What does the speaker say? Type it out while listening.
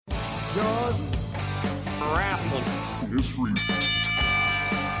Just wrestling. History.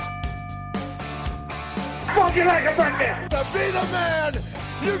 Funky like a breakfast. To be the man,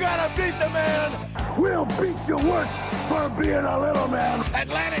 you gotta beat the man. We'll beat you worse for being a little man.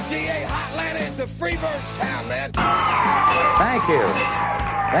 Atlanta, GA, Hotlanta is the Freebirds town, man. Thank you.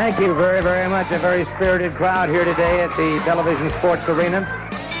 Thank you very, very much. A very spirited crowd here today at the Television Sports Arena.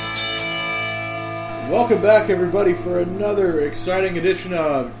 Welcome back, everybody, for another exciting edition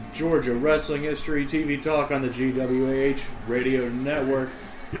of Georgia Wrestling History TV Talk on the GWH Radio Network.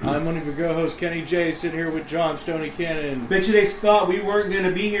 I'm one of your co-hosts, Kenny J, sitting here with John Stoney Cannon. Bet you they thought we weren't going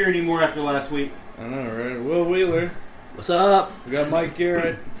to be here anymore after last week. I know, right? Will Wheeler. What's up? We got Mike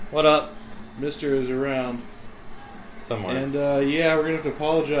Garrett. What up? Mister is around. Somewhere. And, yeah, we're going to have to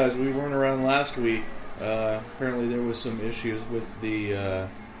apologize. We weren't around last week. Apparently there was some issues with the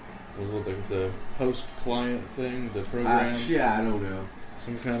host-client thing, the program. Yeah, I don't know.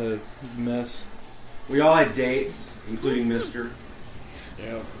 Some kind of mess. We all had dates, including Mister.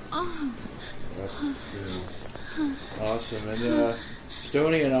 Yeah. Awesome. And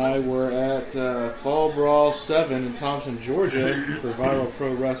Stoney and I were at Fall Brawl 7 in Thompson, Georgia for Viral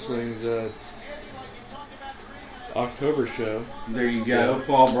Pro Wrestling's October show. There you go,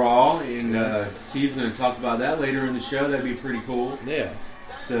 Fall Brawl. And Steve's going to talk about that later in the show. That'd be pretty cool. Yeah.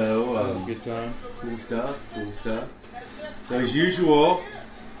 So, that was a good time. Cool stuff. So, as usual,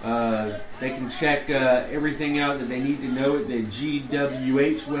 they can check everything out that they need to know at the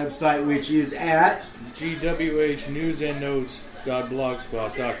GWH website, which is at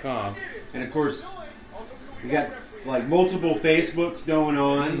GWHnewsandnotes.blogspot.com. And, of course, we got like multiple Facebooks going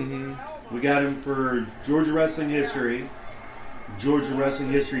on. Mm-hmm. We got them for Georgia Wrestling History, Georgia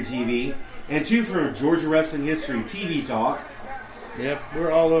Wrestling History TV, and two for Georgia Wrestling History TV Talk. Yep,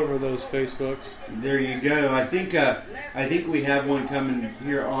 we're all over those Facebooks. There you go. I think we have one coming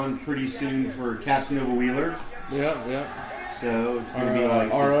here on pretty soon for Casanova Wheeler. Yeah. So it's going to be like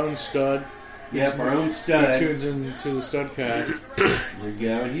our own stud. Yep, our own stud. He tunes into the Studcast. There you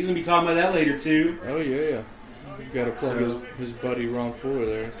go. And he's going to be talking about that later too. Oh yeah. Got to plug his buddy Ron Fuller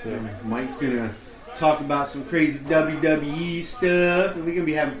there. So Mike's going to talk about some crazy WWE stuff, and we're going to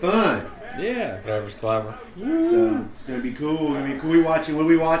be having fun. Yeah. Whatever's clever. So it's going to be cool. What are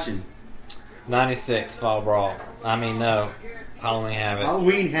we watching? 96 Fall Brawl. Halloween Havoc.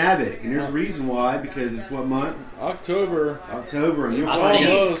 Halloween Havoc. And there's a reason why, because it's what month? October. And it's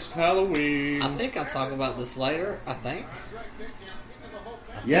almost Halloween. I think I'll talk about this later, I think.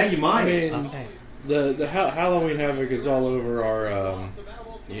 Yeah, you might. I mean, the Halloween Havoc is all over our,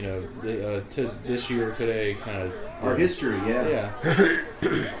 this year, today kind of. Our history, yeah.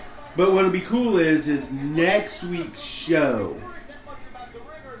 Yeah. But what'll be cool is next week's show,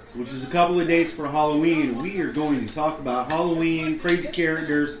 which is a couple of days for Halloween. We are going to talk about Halloween, crazy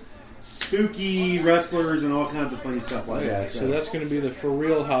characters, spooky wrestlers, and all kinds of funny stuff like that. So that's going to be the For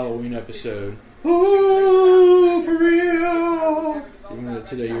Real Halloween episode. Oh, for real!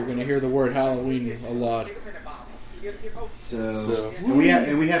 Today you're going to hear the word Halloween a lot. So and we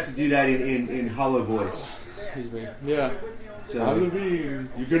have to do that in hollow voice. Excuse me. Yeah. So, Halloween.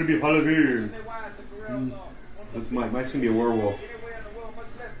 You're going to be Halloween. That's Mike's going to be a werewolf.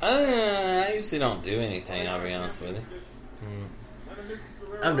 I usually don't do anything, I'll be honest with you.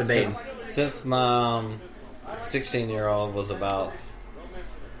 I'm debating. Since my 16-year-old was about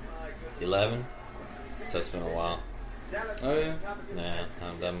 11, so it's been a while. Oh, yeah? Yeah, I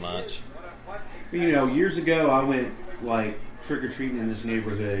haven't done much. You know, years ago I went, trick-or-treating in this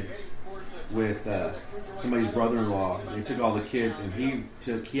neighborhood with somebody's brother-in-law. They took all the kids, and he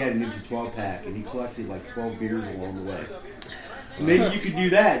had an empty 12-pack, and he collected 12 beers along the way. So maybe you could do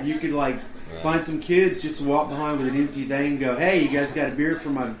that. You could find some kids just to walk behind with an empty thing and go, "Hey, you guys got a beer for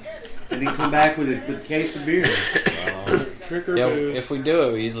my?" And then come back with a case of beer. Trick or boo. If we do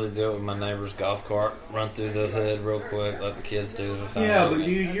it, we usually do it with my neighbor's golf cart. Run through the hood real quick, let the kids do the thing. Yeah, but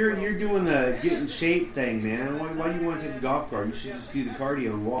dude, you're doing the get in shape thing, man. Why do you want to take a golf cart? You should just do the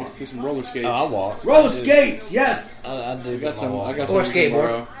cardio and walk. Get some roller skates. Oh, I'll walk. Roller skates, yes. I do. I got some or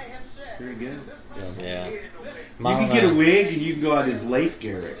skateboard. Very good. Yeah. You can get a wig and you can go out as Leif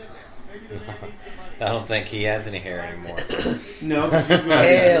Garrett. I don't think he has any hair anymore. No, but you can go out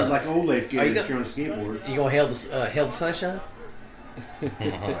as, like old Leif Garrett if you're on a skateboard. You gonna hail the sunshine?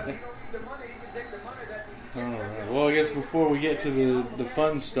 Alright. Well, I guess before we get to the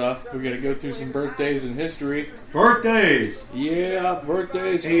fun stuff, we're going to go through some birthdays in history. Birthdays! Yeah,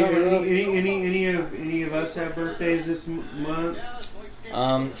 birthdays coming up. Any of us have birthdays this month?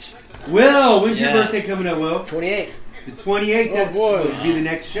 Will, when's your birthday coming up, Will? 28th. The 28th, that's would be the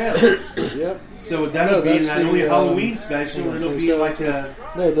next show. Yep. So that'll be not only a Halloween special, it'll be like a...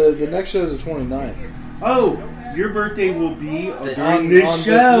 No, the next show is the 29th. Oh, your birthday will be during on this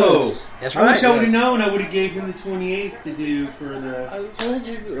show. This list. That's I right. wish I would have known. I would have gave him the 28th to do for the...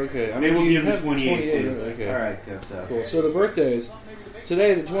 Okay. Maybe we'll give him the have 28th too. Okay. All right, good stuff. Cool. So the birthdays.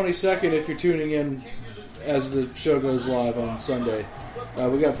 Today, the 22nd, if you're tuning in as the show goes live on Sunday.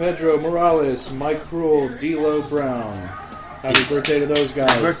 We got Pedro Morales, Mike Cruel, D'Lo Brown. Happy birthday to those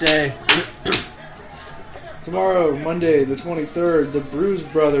guys. Birthday. Tomorrow, Monday, the 23rd, the Bruise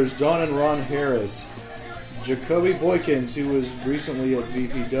Brothers, Don and Ron Harris. Jacoby Boykins, who was recently at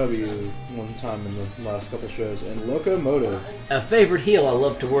VPW one time in the last couple shows. And Locomotive. A favorite heel I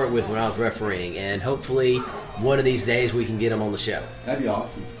loved to work with when I was refereeing, and hopefully one of these days we can get him on the show. That'd be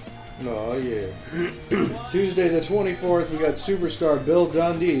awesome. Oh, yeah. Tuesday, the 24th, we got superstar Bill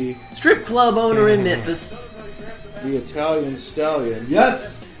Dundee, Strip club owner in Memphis. the Italian Stallion.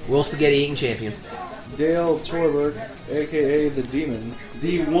 Yes! World Spaghetti Eating Champion. Dale Torberg, a.k.a. The Demon.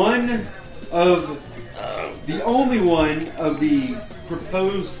 The only one of the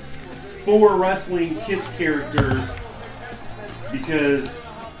proposed 4 wrestling Kiss characters, because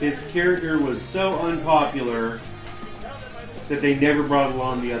his character was so unpopular that they never brought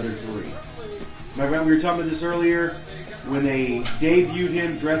along the other 3. Remember we were talking about this earlier? When they debuted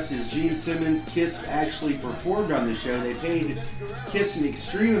him dressed as Gene Simmons, Kiss actually performed on the show. They paid Kiss an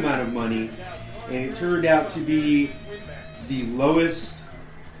extreme amount of money, and it turned out to be the lowest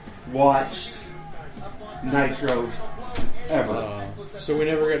watched Nitro ever. So we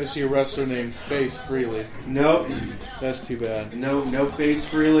never got to see a wrestler named Face Freely. Nope. That's too bad. No Face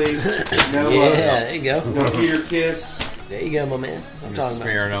Freely. No, There you go. no Peter Kiss. There you go, my man. That's what I'm Just talking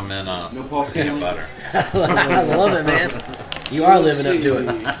smearing them in No Paul peanut Stanley. butter. about. I love it, man. You are living up to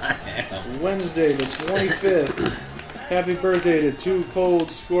it. Wednesday, the 25th. Happy birthday to Too Cold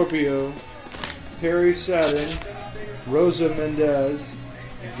Scorpio, Perry Saturn, Rosa Mendez,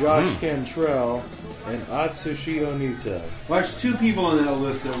 Josh Cantrell, and Atsushi Onita. Watch 2 people on that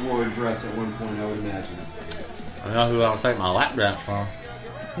list that wore a dress at one point, I would imagine. I know who I'll take my lap dance from.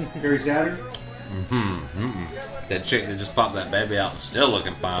 Harry Saturn? That chick that just popped that baby out and still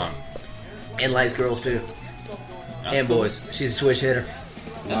looking fine. And likes girls, too. That's And cool. boys. She's a switch hitter.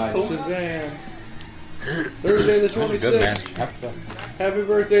 Nice. Shazam. Thursday, the That was good, man. 26th. Happy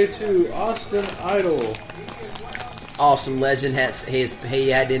birthday to Austin Idol. Awesome legend. He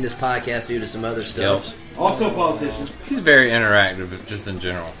had to end his podcast due to some other stuff. Also a politician. He's very interactive, just in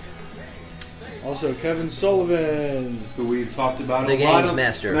general. Also, Kevin Sullivan. Who we've talked about The a lot. Games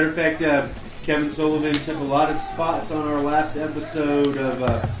Master. Matter of fact, Kevin Sullivan took a lot of spots on our last episode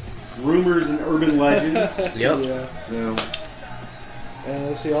of Rumors and Urban Legends. Yep. Yeah. So, And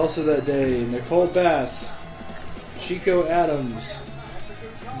let's see, also that day, Nicole Bass, Chico Adams,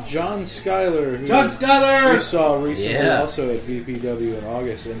 John Schuyler, who John we Schuyler! saw recently Yeah. also at VPW in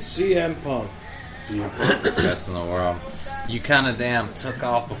August, and CM Punk. Best in the world. You kind of damn took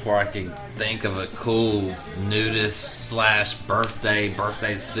off before I could think of a cool nudist /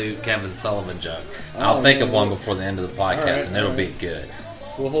 birthday suit Kevin Sullivan joke. I'll think of one before the end of the podcast, and it'll be good.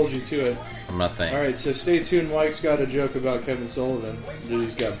 We'll hold you to it. I'm not thinking. All right, so stay tuned. Mike's got a joke about Kevin Sullivan that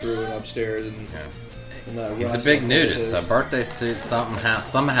he's got brewing upstairs. And that He's a Ross big Humphrey nudist. is. A birthday suit,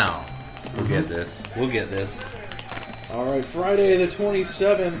 somehow. We'll get this. We'll get this. All right, Friday the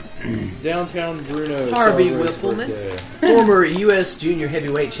 27th, downtown Bruno. Harvey celebrates Whippleman. birthday. Former U.S. Junior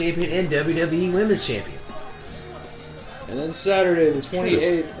Heavyweight Champion and WWE Women's Champion. And then Saturday the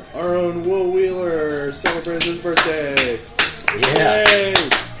 28th, our own Will Wheeler celebrates his birthday. Yeah. Yay!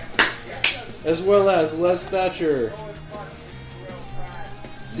 As well as Les Thatcher.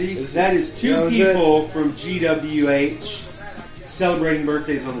 see, that is 2 that was people from GWH celebrating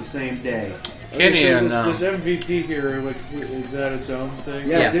birthdays on the same day. Kenny so and this MVP here, like, is that its own thing?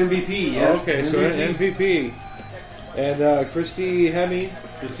 Yeah, Yeah. it's MVP, yes. Oh, okay, so MVP. And Christy Hemme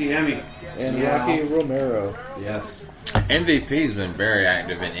Christy Hemme. and Yeah. Rocky Romero. Yes. MVP's been very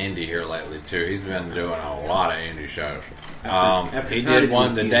active in indie here lately too. He's been doing a lot of indie shows. After He Cody did one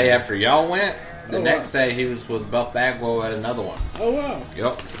was the here. day after y'all went. The Oh, next day he was with Buff Bagwell at another one. Oh, wow.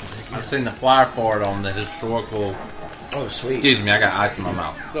 Yep. I've seen the flyer for it on the historical. Oh, sweet. Excuse me, I got ice in my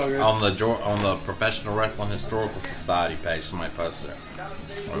mouth. It's all good. On the Professional Wrestling Historical Society page, somebody posted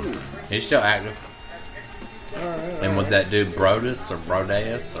it. He's still active. All right. And with that dude Brodus or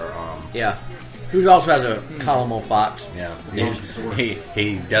Brodeus or Yeah. Who also has a column on Fox. yeah, Luchasaurus.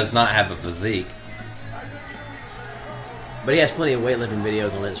 he does not have a physique. But he has plenty of weightlifting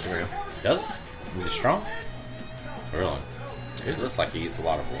videos on Instagram. Does he? Is he strong? Really? It looks like he eats a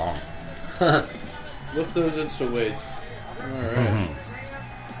lot of bologna. Lift those into weights. All right.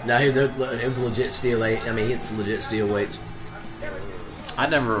 No, it was legit steel. I mean, it's legit steel weights. I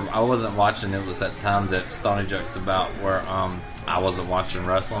wasn't watching. It was that time that Stony jokes about where I wasn't watching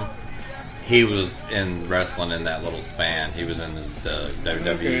wrestling. He was in wrestling in that little span. He was in the WWE,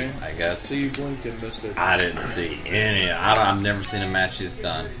 Okay. I guess. So you blinked and missed it. I didn't see any. I've never seen a match he's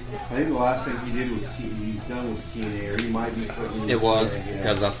done. I think the last thing he did was he's done was TNA, or he might be putting. It was TNA, yeah.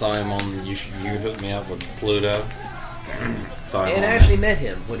 because I saw him on. You hooked me up with Pluto. Saw him And I on actually met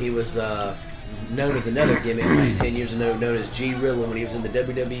him when he was known as another gimmick like 10 years ago, known as G Rilla when he was in the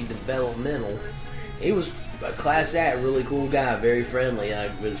WWE Developmental. He was a class act, really cool guy, very friendly.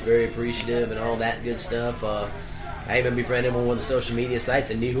 I was very appreciative and all that good stuff. I even befriended him on one of the social media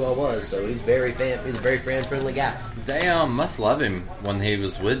sites and knew who I was, so he's a very friendly guy. They must love him when he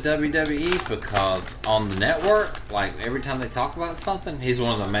was with WWE because on the network, like every time they talk about something, he's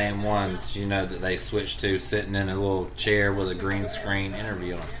one of the main ones, that they switch to sitting in a little chair with a green screen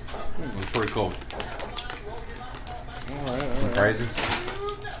interviewing. It was pretty cool. All right. Some praises.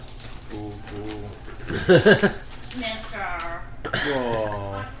 Cool. Mister.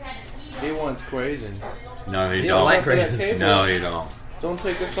 Whoa. He wants crazy. No, he You don't. don't like For that crazy. cable. No, he don't. Don't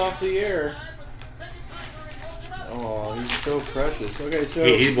take us off the air. Oh, he's so precious. Okay, so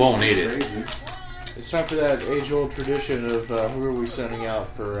He won't need it. Crazy. it's time for that age-old tradition of who are we sending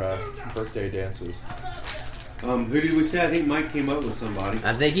out for birthday dances. Who did we say? I think Mike came up with somebody.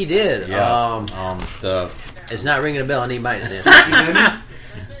 I think he did. Yeah. It's not ringing a bell. I need Mike to dance.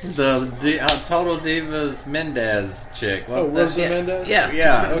 The Total Divas Mendez chick. Oh, What's that? Rosa Mendez? Yeah.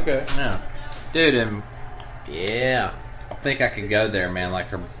 Yeah. Okay. Yeah. Dude, and Yeah. I think I could go there, man. Like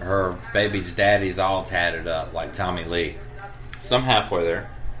her baby's daddy's all tatted up, like Tommy Lee. So I'm halfway there.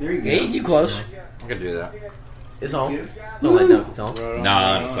 There you go. Yeah, you close. I could do that. It's on. It's on like Donkey Kong. Right on, No,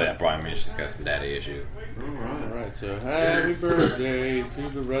 right honestly, on. that probably means she's got some daddy issue. All right, so happy birthday to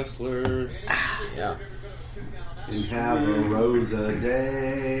the wrestlers. Yeah. And have a Rosa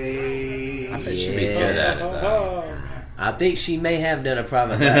Day. I bet she'd be good at it, though. I think she may have done a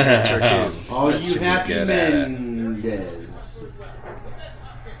private dance or two. All She'd you be happy good at it. Mendez.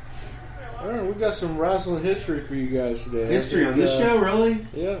 All right, we got some wrestling history for you guys today. History I on think, this show, really?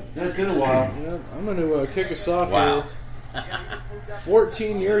 Yeah. That's been a while. Yeah, I'm going to kick us off Wow. here.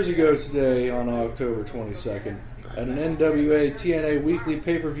 14 years ago today, on October 22nd, at an NWA TNA weekly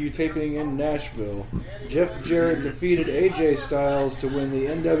pay-per-view taping in Nashville, Jeff Jarrett defeated AJ Styles to win the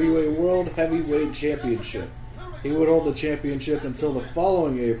NWA World Heavyweight Championship. He would hold the championship until the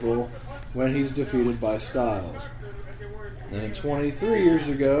following April, when he's defeated by Styles. And 23 years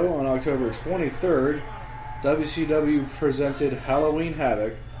ago, on October 23rd, WCW presented Halloween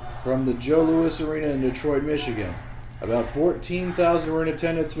Havoc from the Joe Louis Arena in Detroit, Michigan. About 14,000 were in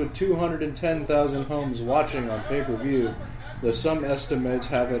attendance with 210,000 homes watching on pay-per-view, though some estimates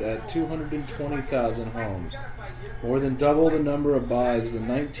have it at 220,000 homes. More than double the number of buys the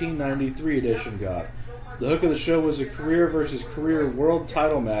 1993 edition got. The hook of the show was a career versus career world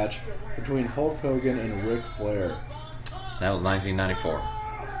title match between Hulk Hogan and Ric Flair. That was 1994.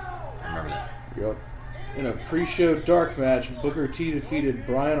 I remember that. Yep. In a pre-show dark match, Booker T defeated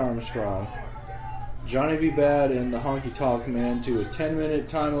Brian Armstrong, Johnny B. Bad, and the Honky Tonk Man to a 10-minute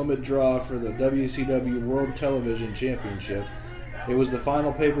time limit draw for the WCW World Television Championship. It was the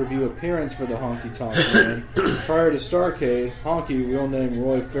final pay-per-view appearance for the Honky Tonk Man. Prior to Starrcade, Honky, real name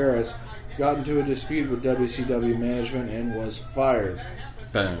Roy Ferris, got into a dispute with WCW management and was fired.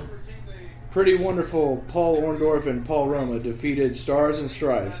 Boom. Pretty Wonderful Paul Orndorff and Paul Roma defeated Stars and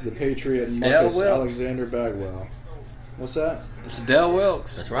Stripes, the Patriot, and Marcus Wilkes. Alexander Bagwell. What's that? It's Dale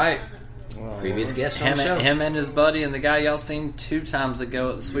Wilkes. That's right. Well, Previous guest on Him, the show. him and his buddy and the guy y'all seen 2 times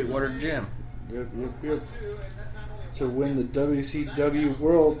ago at the Sweetwater Gym. Yep. To win the WCW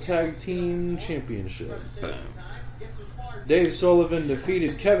World Tag Team Championship. Boom. Dave Sullivan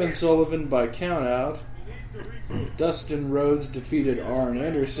defeated Kevin Sullivan by countout. Dustin Rhodes defeated Arn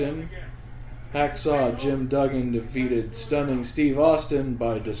Anderson. Hacksaw Jim Duggan defeated Stunning Steve Austin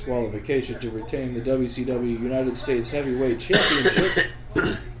by disqualification to retain the WCW United States Heavyweight Championship.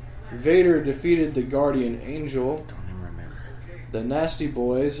 Vader defeated the Guardian Angel. Don't even remember. The Nasty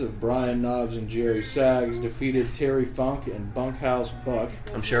Boys of Brian Knobbs and Jerry Saggs defeated Terry Funk and Bunkhouse Buck.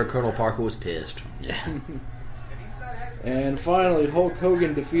 I'm sure Colonel Parker was pissed. Yeah. And finally, Hulk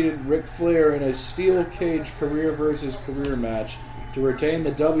Hogan defeated Ric Flair in a steel cage career versus career match to retain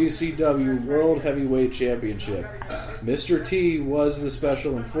the WCW World Heavyweight Championship. Mr. T was the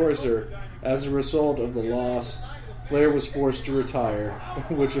special enforcer. As a result of the loss, Flair was forced to retire,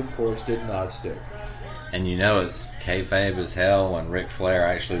 which of course did not stick. And you know it's kayfabe as hell when Ric Flair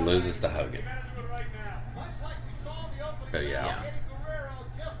actually loses to Hogan. Booyah.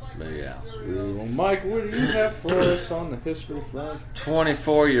 Booyah. Well, Mike, what do you have for us on the history front?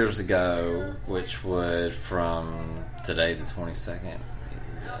 24 years ago, which was from today, the 22nd,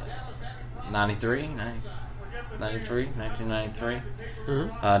 1993.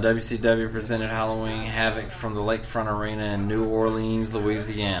 WCW presented Halloween Havoc from the Lakefront Arena in New Orleans,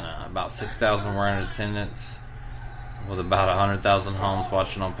 Louisiana. About 6,000 were in attendance, with about 100,000 homes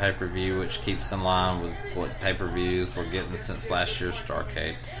watching on pay-per-view, which keeps in line with what pay-per-views we're getting since last year's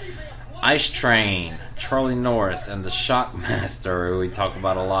Starrcade. Ice Train, Charlie Norris, and the Shockmaster, who we talk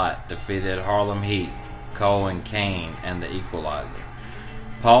about a lot, defeated Harlem Heat, Cole and Kane, and the Equalizer.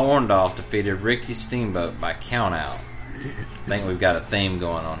 Paul Orndorff defeated Ricky Steamboat by countout. I think we've got a theme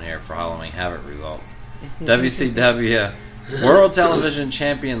going on here for Halloween Havoc results. WCW World Television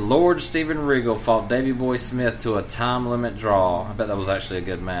Champion Lord Steven Regal fought Davey Boy Smith to a time limit draw. I bet that was actually a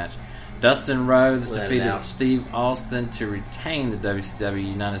good match. Dustin Rhodes defeated Steve Austin to retain the WCW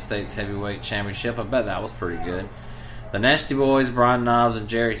United States Heavyweight Championship. I bet that was pretty good. The Nasty Boys, Brian Knobbs and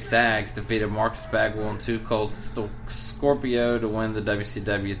Jerry Sags, defeated Marcus Bagwell and Too Cold Scorpio to win the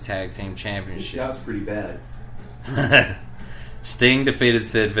WCW Tag Team Championship. That was pretty bad. Sting defeated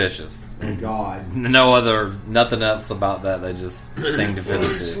Sid Vicious. Thank God. Nothing else about that. They just Sting defeated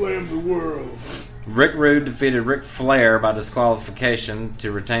Sid. Slam the world. Rick Rude defeated Ric Flair by disqualification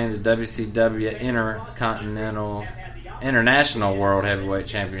to retain the WCW International World Heavyweight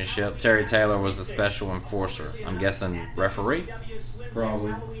Championship. Terry Taylor was the special enforcer. I'm guessing referee?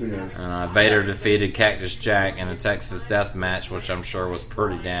 Probably. Who knows? Vader defeated Cactus Jack in a Texas death match, which I'm sure was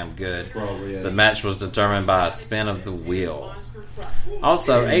pretty damn good. Probably, yeah. The match was determined by a spin of the wheel.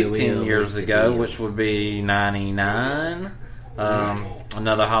 Also, 18 years ago, which would be 99,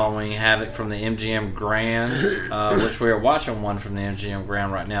 another Halloween Havoc from the MGM Grand, which we are watching one from the MGM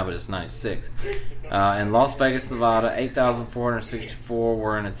Grand right now, but it's 96. In Las Vegas, Nevada, 8,464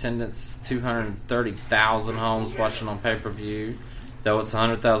 were in attendance, 230,000 homes watching on pay-per-view. Though it's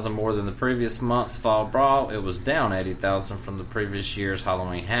 100,000 more than the previous month's Fall Brawl, it was down 80,000 from the previous year's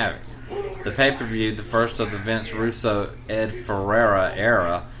Halloween Havoc. The pay-per-view, the first of the Vince Russo, Ed Ferrara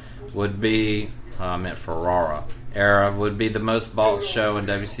era, would be the most bought show in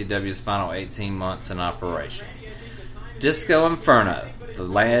WCW's final 18 months in operation. Disco Inferno, the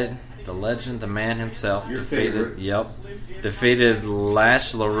legend, the man himself, defeated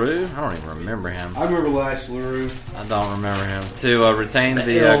Lash LaRue. I don't even remember him. I remember Lash LaRue. I don't remember him. To retain the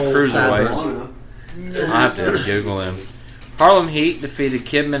cruiserweight. I'll have to Google him. Harlem Heat defeated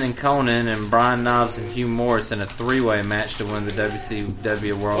Kidman and Conan and Brian Knobbs and Hugh Morris in a three-way match to win the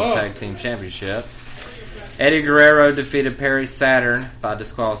WCW World Tag Team Championship. Eddie Guerrero defeated Perry Saturn by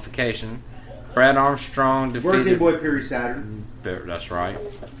disqualification. Brad Armstrong defeated... Working boy Perry Saturn. That's right.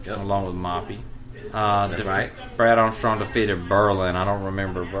 Yep. Along with Moppy. Right. Brad Armstrong defeated Berlin. I don't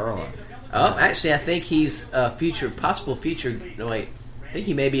remember Berlin. Actually, I think he's a possible feature... No, wait. I think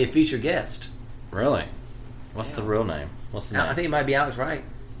he may be a featured guest. Really? What's the real name? What's the name? I think it might be Alex Wright.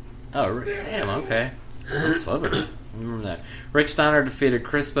 Oh, damn, okay. I'm celebrity. Remember that. Rick Steiner defeated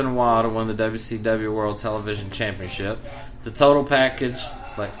Chris Benoit to win the WCW World Television Championship. The total package,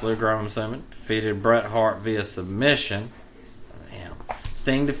 Lex Luger, I'm assuming, defeated Bret Hart via submission. Damn.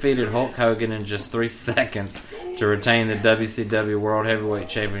 Sting defeated Hulk Hogan in just 3 seconds to retain the WCW World Heavyweight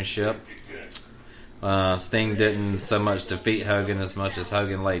Championship. Sting didn't so much defeat Hogan as much as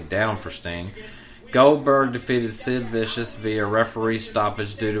Hogan laid down for Sting. Goldberg defeated Sid Vicious via referee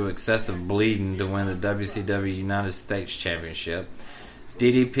stoppage due to excessive bleeding to win the WCW United States Championship.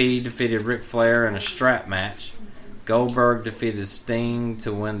 DDP defeated Ric Flair in a strap match. Goldberg defeated Sting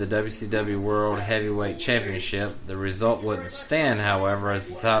to win the WCW World Heavyweight Championship. The result wouldn't stand, however, as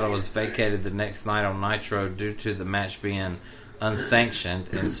the title was vacated the next night on Nitro due to the match being unsanctioned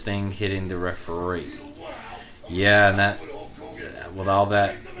and Sting hitting the referee. Yeah, and that, with all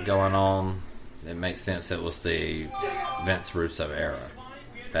that going on, it makes sense it was the Vince Russo era.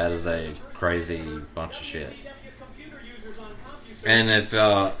 That is a crazy bunch of shit. And if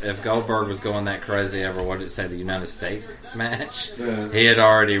Goldberg was going that crazy over, what did it say, the United States match? Yeah. He had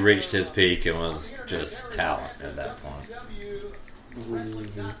already reached his peak and was just talent at that point.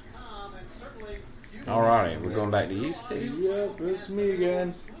 Alrighty, we're going back to you, Steve. Yep, it's me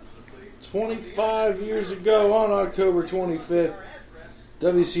again. 25 years ago on October 25th,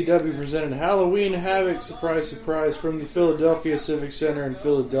 WCW presented Halloween Havoc, surprise, surprise, from the Philadelphia Civic Center in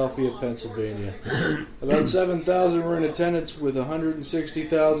Philadelphia, Pennsylvania. About 7,000 were in attendance with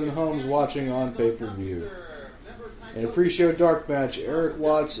 160,000 homes watching on pay-per-view. In a pre-show dark match, Eric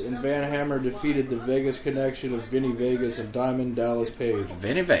Watts and Van Hammer defeated the Vegas connection of Vinny Vegas and Diamond Dallas Page.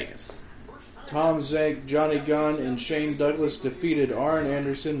 Vinny Vegas. Tom Zank, Johnny Gunn, and Shane Douglas defeated Arn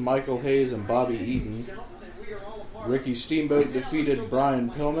Anderson, Michael Hayes, and Bobby Eaton. Ricky Steamboat defeated Brian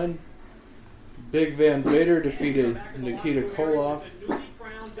Pillman. Big Van Vader defeated Nikita Koloff.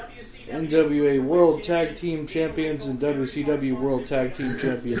 NWA World Tag Team Champions and WCW World Tag Team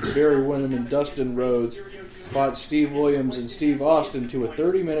Champions Barry Windham and Dustin Rhodes fought Steve Williams and Steve Austin to a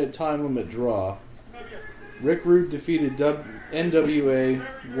 30-minute time limit draw. Rick Rude defeated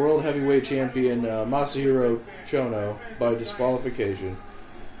NWA World Heavyweight Champion Masahiro Chono by disqualification.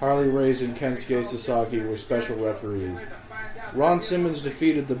 Harley Race and Kensuke Sasaki were special referees. Ron Simmons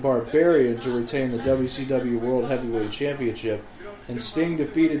defeated the Barbarian to retain the WCW World Heavyweight Championship, and Sting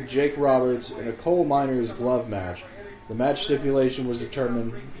defeated Jake Roberts in a coal miner's glove match. The match stipulation was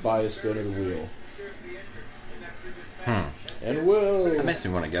determined by a spin of the wheel. And Will. That makes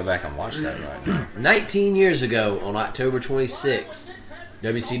me want to go back and watch that right now. 19 years ago, on October 26th,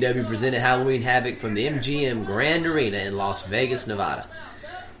 WCW presented Halloween Havoc from the MGM Grand Arena in Las Vegas, Nevada.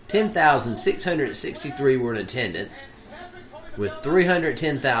 10,663 were in attendance, with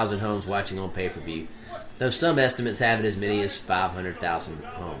 310,000 homes watching on pay-per-view, though some estimates have it as many as 500,000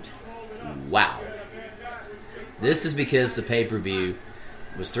 homes. Wow. This is because the pay-per-view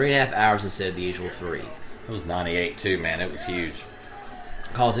was 3.5 hours instead of the usual 3. It was 98 too, man. It was huge.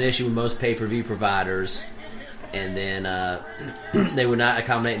 Caused an issue with most pay-per-view providers, and then they would not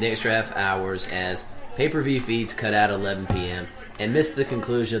accommodate the extra half hours as pay-per-view feeds cut out at 11 p.m. and missed the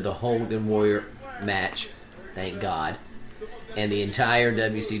conclusion of the Hogan Warrior match, thank God, and the entire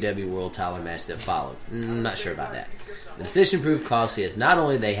WCW World Title match that followed. Not sure about that. The decision proved costly as not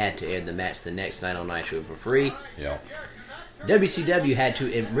only they had to air the match the next night on Nitro for free, Yep. WCW had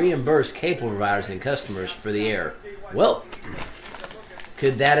to reimburse cable providers and customers for the error. Well,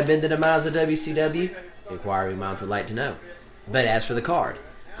 could that have been the demise of WCW? Inquiring minds would like to know. But as for the card,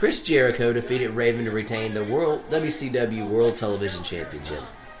 Chris Jericho defeated Raven to retain the WCW World Television Championship.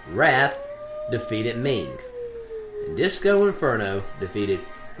 Wrath defeated Ming. And Disco Inferno defeated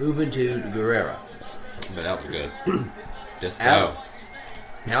Juventud Guerrera. But that was good. Just go.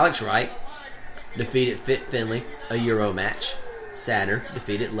 Alex Wright defeated Fit Finlay, a Euro match. Saturn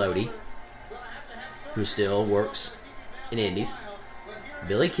defeated Lodi, who still works in Indies.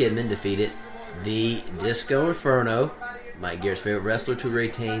 Billy Kidman defeated the Disco Inferno, Mike Garrett's favorite wrestler, to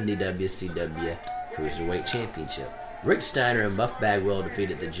retain the WCW Cruiserweight Championship. Rick Steiner and Buff Bagwell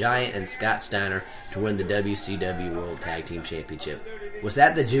defeated the Giant and Scott Steiner to win the WCW World Tag Team Championship. Was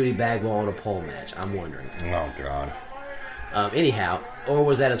that the Judy Bagwell on a pole match? I'm wondering. Oh, God. Anyhow, or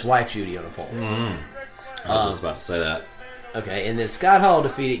was that his wife Judy on a pole? I was just about to say that. Okay, and then Scott Hall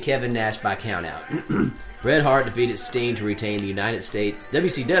defeated Kevin Nash by countout. Bret Hart defeated Sting to retain the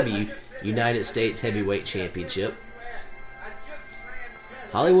WCW United States Heavyweight Championship.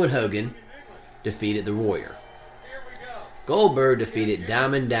 Hollywood Hogan defeated The Warrior. Goldberg defeated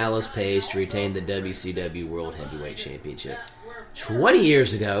Diamond Dallas Page to retain the WCW World Heavyweight Championship. 20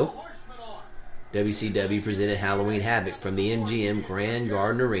 years ago, WCW presented Halloween Havoc from the MGM Grand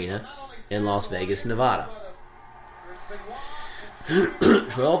Garden Arena in Las Vegas, Nevada.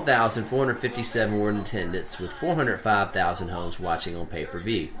 12,457 were in attendance, with 405,000 homes watching on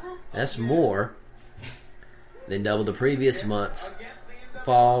pay-per-view. That's more than double the previous month's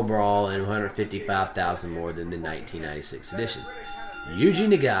Fall Brawl and 155,000 more than the 1996 edition. Yuji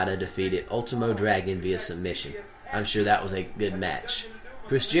Nagata defeated Ultimo Dragon via submission. I'm sure that was a good match.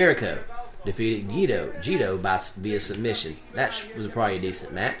 Chris Jericho defeated Jito via submission. That was probably a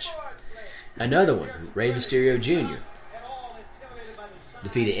decent match. Another one, Rey Mysterio Jr.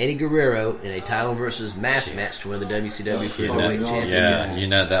 defeated Eddie Guerrero in a title versus mask match to win the WCW Cruiserweight Championship. Yeah, you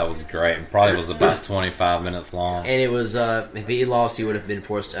know that was great. It probably was about 25 minutes long. And it was, if he lost, he would have been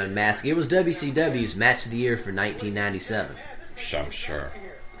forced to unmask. It was WCW's Match of the Year for 1997. I'm sure.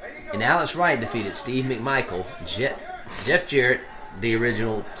 And Alex Wright defeated Steve McMichael. Jeff Jarrett, the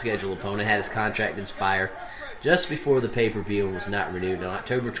original scheduled opponent, had his contract expire just before the pay-per-view and was not renewed on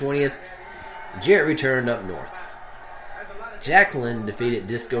October 20th. Jarrett returned up north. Jacqueline defeated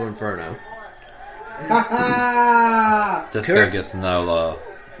Disco Inferno. Disco gets no love.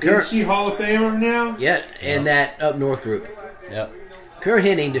 Isn't she Hall of Famer now? Yeah, and that up north group. Yep. Kurt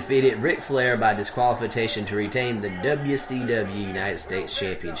Hennig defeated Ric Flair by disqualification to retain the WCW United States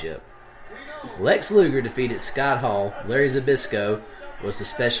Championship. Lex Luger defeated Scott Hall. Larry Zbyszko was the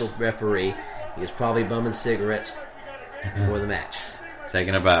special referee. He was probably bumming cigarettes before the match.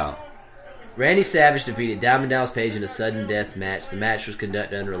 Taking a bow. Randy Savage defeated Diamond Dallas Page in a sudden death match. The match was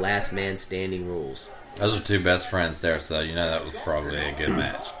conducted under last man standing rules. Those are two best friends there, so you know that was probably a good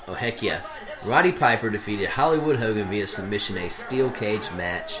match. Oh, heck yeah. Roddy Piper defeated Hollywood Hogan via submission, a steel cage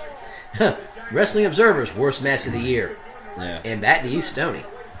match. Wrestling Observer's worst match of the year. Yeah. And back to you, Stoney.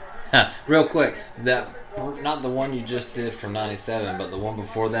 Real quick, not the one you just did from '97, but the one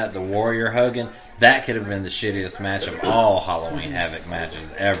before that, the Warrior Hogan. That could have been the shittiest match of all Halloween Havoc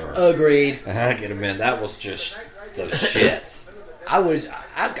matches ever. Agreed. That could have been. That was just the shits. I would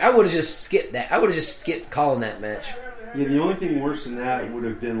have just skipped that. I would have just skipped calling that match. Yeah, the only thing worse than that would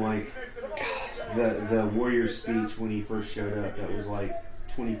have been like the Warrior speech when he first showed up. That was like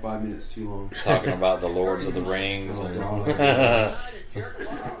 25 minutes too long. Talking about the Lords of the Rings.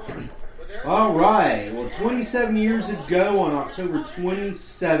 All right. Well, 27 years ago on October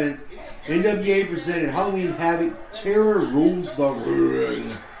 27th, NWA presented Halloween Havoc Terror Rules the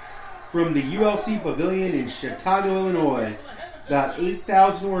Ring from the ULC Pavilion in Chicago, Illinois. About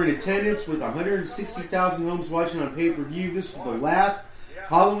 8,000 were in attendance with 160,000 homes watching on pay-per-view. This was the last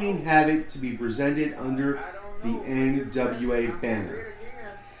Halloween Havoc to be presented under the NWA banner.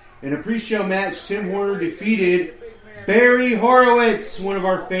 In a pre-show match, Tim Horner defeated Barry Horowitz, one of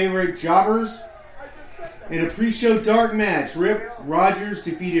our favorite jobbers. In a pre-show dark match, Rip Rogers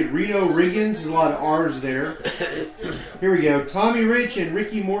defeated Reno Riggins. There's a lot of R's there. Here we go. Tommy Rich and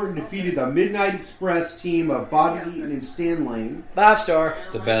Ricky Morton defeated the Midnight Express team of Bobby Eaton and Stan Lane. 5-star.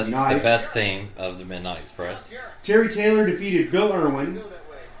 The best, Nice. the best team of the Midnight Express. Terry Taylor defeated Bill Irwin.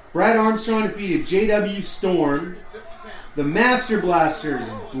 Brad Armstrong defeated J.W. Storm. The Master Blasters,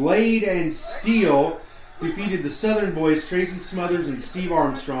 Blade and Steel, defeated the Southern Boys, Tracy Smothers and Steve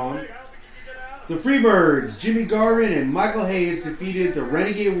Armstrong. The Freebirds, Jimmy Garvin and Michael Hayes, defeated the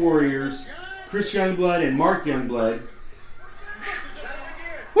Renegade Warriors, Chris Youngblood and Mark Youngblood.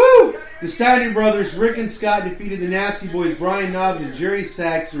 Woo! The Steiner Brothers, Rick and Scott, defeated the Nasty Boys, Brian Knobbs and Jerry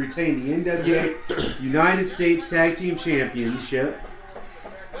Sachs, to retain the NWA United States Tag Team Championship.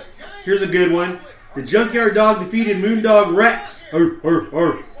 Here's a good one. The Junkyard Dog defeated Moondog Rex.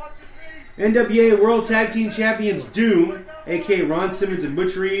 NWA World Tag Team Champions Doom, a.k.a. Ron Simmons and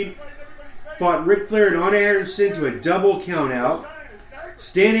Butch Reed, fought Ric Flair and Arn Anderson to a double countout.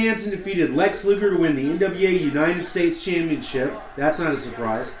 Stan Hansen defeated Lex Luger to win the NWA United States Championship. That's not a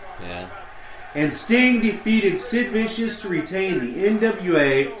surprise. Yeah. And Sting defeated Sid Vicious to retain the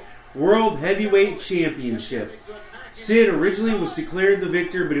NWA World Heavyweight Championship. Sid originally was declared the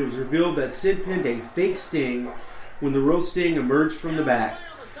victor, but it was revealed that Sid pinned a fake Sting when the real Sting emerged from the back.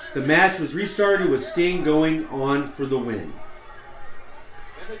 The match was restarted with Sting going on for the win.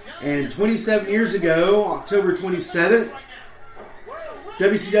 And 27 years ago, October 27th,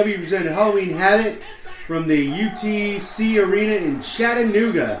 WCW presented Halloween Havoc from the UTC Arena in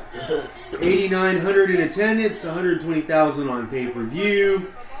Chattanooga. 8,900 in attendance, 120,000 on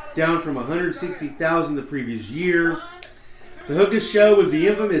pay-per-view, down from 160,000 the previous year. The hook of show was the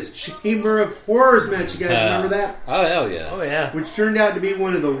infamous Chamber of Horrors match. You guys remember that? Oh, hell yeah. Oh, yeah. Which turned out to be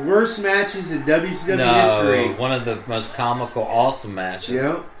one of the worst matches in WCW history. One of the most comical, awesome matches.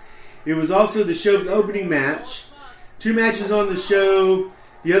 Yeah. It was also the show's opening match. 2 matches on the show,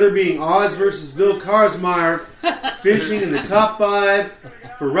 the other being Oz versus Bill Karsmeyer, finishing in the top 5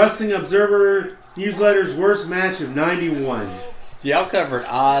 for Wrestling Observer Newsletter's worst match of 91. Y'all covered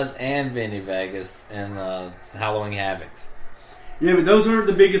Oz and Vinny Vegas in Halloween Havocs. Yeah, but those aren't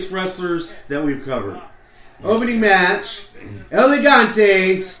the biggest wrestlers that we've covered. Opening match,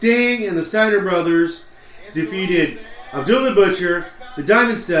 Elegante, Sting, and the Steiner Brothers defeated Abdullah Butcher, the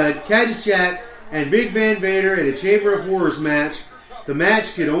Diamond Stud, Cactus Jack, and Big Van Vader in a Chamber of Horrors match. The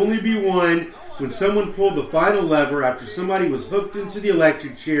match could only be won when someone pulled the final lever after somebody was hooked into the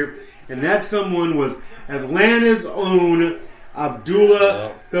electric chair, and that someone was Atlanta's own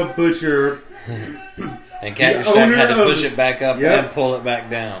Abdullah the Butcher. And Cactus Jack had to push it back up and pull it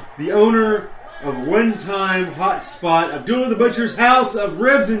back down. The owner of one-time hot spot, Abdullah the Butcher's House of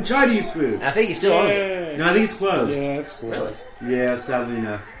Ribs and Chinese Food. I think he's still on it. No, I think it's closed. Yeah, it's closed. Yeah, sadly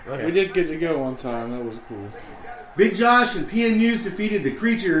no. Okay. We did get to go one time. That was cool. Big Josh and PN News defeated the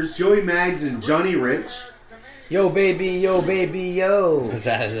Creatures, Joey Maggs and Johnny Rich. Yo, baby, yo, baby, yo. Is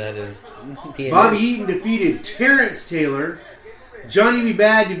that is? Bobby Eaton defeated Terrence Taylor. Johnny B.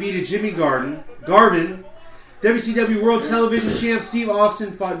 Bad defeated Jimmy Garvin. WCW World Television Champ Steve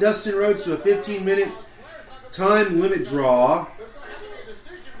Austin fought Dustin Rhodes to a 15-minute time limit draw.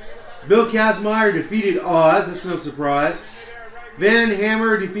 Bill Kazmaier defeated Oz. That's no surprise. Van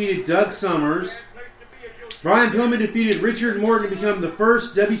Hammer defeated Doug Summers. Brian Pillman defeated Richard Morton to become the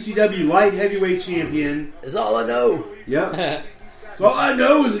first WCW Light Heavyweight Champion. That's all I know. Yep. That's all I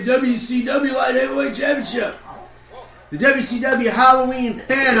know is the WCW Light Heavyweight Championship. The WCW Halloween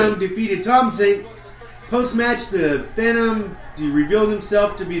Phantom defeated Tom Zink. Post-match, the Phantom revealed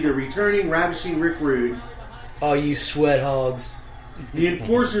himself to be the returning Ravishing Rick Rude. Oh, you sweat hogs. The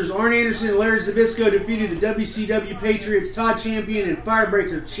Enforcers, Arn Anderson and Larry Zbyszko, defeated the WCW Patriots, Todd Champion and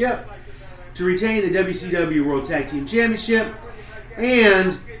Firebreaker Chip to retain the WCW World Tag Team Championship.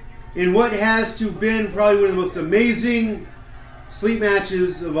 And in what has to have been probably one of the most amazing sleep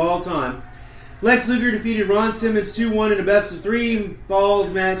matches of all time, Lex Luger defeated Ron Simmons 2-1 in a best-of-3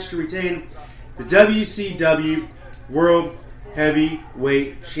 falls match to retain the WCW World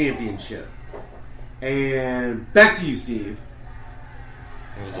Heavyweight Championship. And back to you, Steve.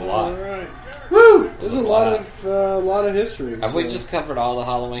 It was a lot. All right. Woo! There's a lot of history. Have we just covered all the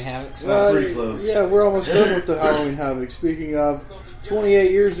Halloween Havocs? Pretty close. Yeah, we're almost done with the Halloween Havoc. Speaking of,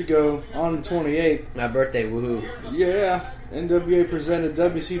 28 years ago, on the 28th, My birthday, woohoo. yeah, NWA presented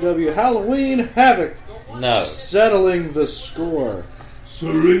WCW Halloween Havoc, No. settling the score.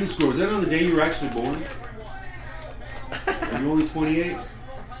 Settling score. Was that on the day you were actually born? Are you only 28?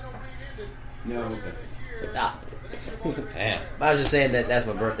 No, okay. Ah, Damn. I was just saying that's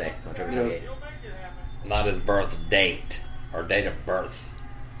my birthday. October 28th. Not his birth date or date of birth.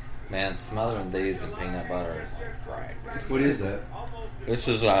 Man, smothering these in peanut butter is right. What is that? This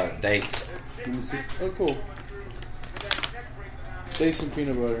is dates. Let me see. Oh, cool. Dates and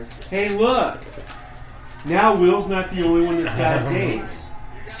peanut butter. Hey, look! Now Will's not the only one that's got dates.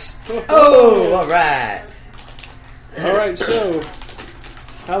 Oh, all right. All right, so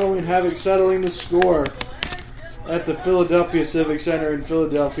Halloween Havoc settling the score at the Philadelphia Civic Center in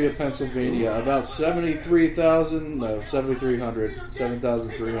Philadelphia, Pennsylvania. About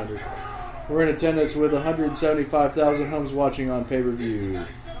 7,300 were in attendance, with 175,000 homes watching on pay-per-view.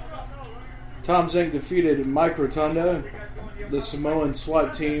 Tom Zink defeated Mike Rotunda. The Samoan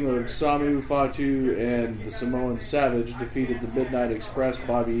SWAT team of Samu Fatu and the Samoan Savage defeated the Midnight Express,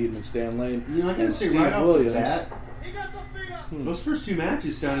 Bobby Eaton and Stan Lane, You know, I gotta and say Steve right off the Williams. bat, those first two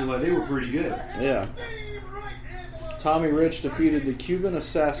matches sounded like they were pretty good. Yeah. Tommy Rich defeated the Cuban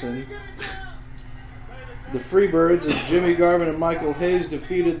Assassin. The Freebirds of Jimmy Garvin and Michael Hayes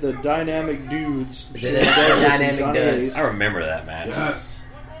defeated the Dynamic Dudes. The Shane Douglas and Dynamic Johnny Dudes. Hayes. I remember that match. Yes.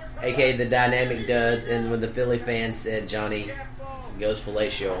 AKA the Dynamic Duds, and when the Philly fans said Johnny goes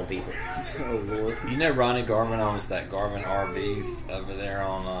fellatio on people. Oh, Lord. You know Ronnie Garvin owns that Garvin RVs over there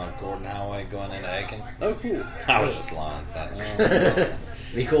on Gordon Highway going into Aiken? Oh, cool. I was just lying. That's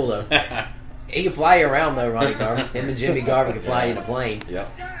Be cool, though. He can fly you around, though, Ronnie Garvin. Him and Jimmy Garvin can fly you in a plane.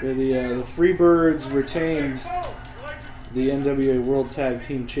 Yep. Yeah, the Freebirds retained the NWA World Tag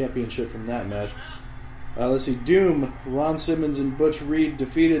Team Championship from that match. Let's see. Doom, Ron Simmons and Butch Reed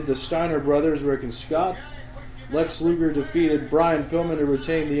defeated the Steiner brothers, Rick and Scott. Lex Luger defeated Brian Pillman to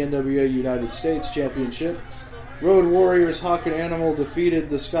retain the NWA United States Championship. Road Warriors Hawk and Animal defeated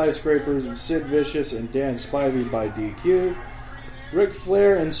the Skyscrapers of Sid Vicious and Dan Spivey by DQ. Ric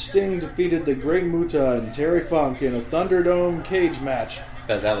Flair and Sting defeated the Great Muta and Terry Funk in a Thunderdome cage match.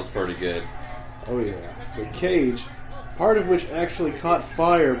 Bet that was pretty good. Oh yeah. The cage, part of which actually caught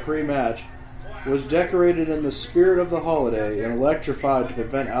fire pre-match, was decorated in the spirit of the holiday and electrified to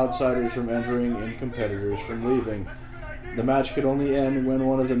prevent outsiders from entering and competitors from leaving. The match could only end when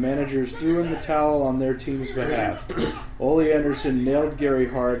one of the managers threw in the towel on their team's behalf. Ole Anderson nailed Gary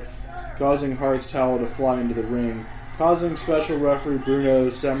Hart, causing Hart's towel to fly into the ring, causing special referee Bruno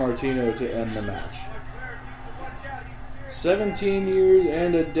Sammartino to end the match. 17 years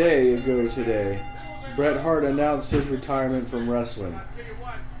and a day ago today, Bret Hart announced his retirement from wrestling.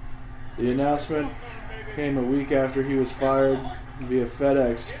 The announcement came a week after he was fired via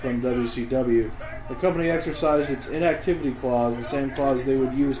FedEx from WCW. The company exercised its inactivity clause, the same clause they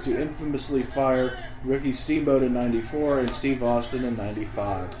would use to infamously fire Ricky Steamboat in 94 and Steve Austin in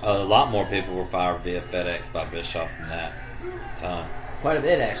 95. A lot more people were fired via FedEx by Bischoff than that time. Quite a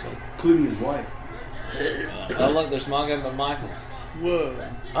bit, actually. Including his wife. Oh, look, there's Mongo McMichaels. Whoa.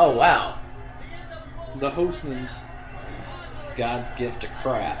 Oh, wow. The Hostmans. It's God's gift to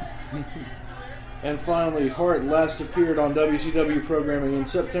crap. And finally, Hart last appeared on WCW programming in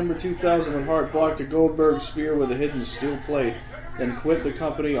September 2000 when Hart blocked a Goldberg spear with a hidden steel plate, then quit the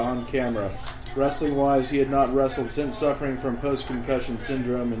company on camera. Wrestling-wise, he had not wrestled since suffering from post-concussion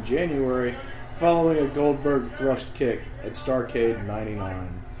syndrome in January following a Goldberg thrust kick at Starrcade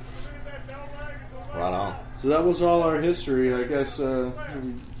 99. Right on. So that was all our history. I guess we'll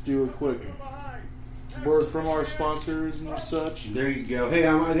do a quick word from our sponsors and such. There you go. Hey,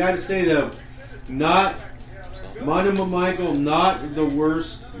 I got to say, though, not Mondo Michael, not the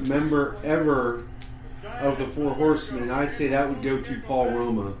worst member ever of the Four Horsemen. I'd say that would go to Paul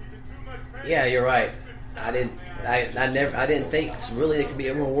Roma. Yeah, you're right. I didn't think really it could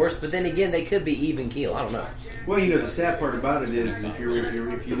be more worse, but then again, they could be even keel. I don't know. Well, you know, the sad part about it is if you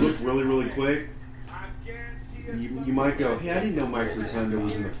look really, really quick, You might go, hey, I didn't know Mike Rotunda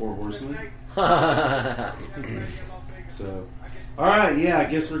was in the Four Horsemen. So, all right, yeah, I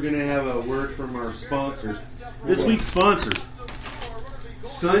guess we're going to have a word from our sponsors. This week's sponsors,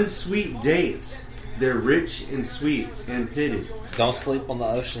 Sun Sweet Dates. They're rich and sweet and pitted. Don't sleep on the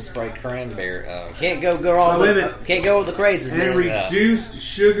Ocean Spray cranberry. Can't go wrong. Can't go with the craisins. And reduced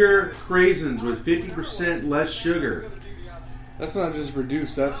sugar craisins with 50% less sugar. That's not just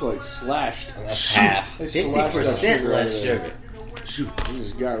reduced, that's like slashed. That's half. 50% less sugar. Shoot. You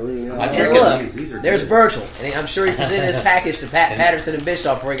just got rid of I that. drink Look, These are there's good. Virgil, and I'm sure he presented his package to Pat Patterson and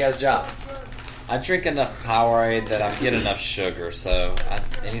Bischoff before he got his job. I drink enough Powerade that I get enough sugar, so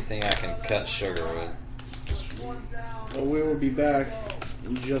anything I can cut sugar with. Well, we will be back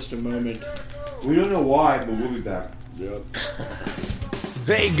in just a moment. We don't know why, but we'll be back. Yep.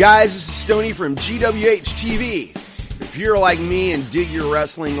 Hey guys, this is Stoney from GWHTV. If you're like me and dig your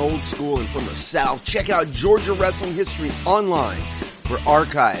wrestling old school and from the South, check out Georgia Wrestling History online for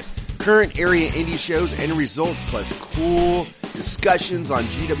archives, current area indie shows, and results, plus cool discussions on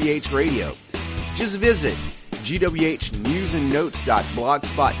GWH Radio. Just visit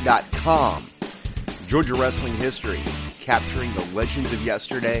gwhnewsandnotes.blogspot.com. Georgia Wrestling History, capturing the legends of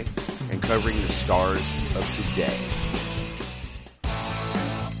yesterday and covering the stars of today.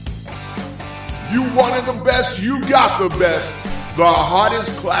 You wanted the best, you got the best. The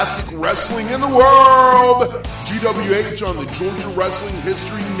hottest classic wrestling in the world. GWH on the Georgia Wrestling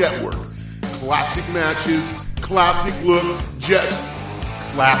History Network. Classic matches, classic look, just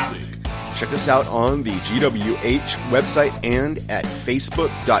classic. Check us out on the GWH website and at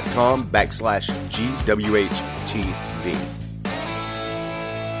facebook.com/GWHTV.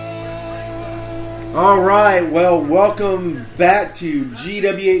 All right, well, welcome back to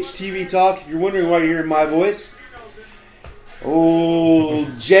GWH TV Talk. If you're wondering why you're hearing my voice,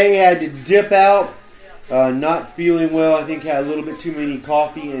 Jay had to dip out, not feeling well. I think had a little bit too many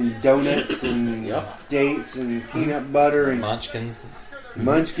coffee and donuts and dates and peanut butter and Munchkins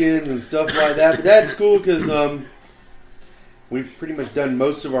and stuff like that. But that's cool because we've pretty much done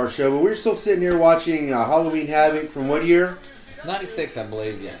most of our show. But we're still sitting here watching Halloween Havoc from what year? 96, I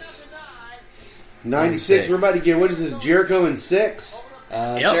believe. Yes. 96. We're about to get, what is this, Jericho and 6?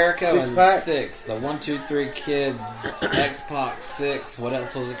 Jericho and Six-pack? 6. The 1, 2, 3 Kid, X-Pac 6. What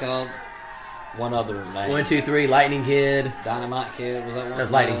else was it called? One other name. 1, 2, 3, Lightning Kid. Dynamite Kid. Was that one? That was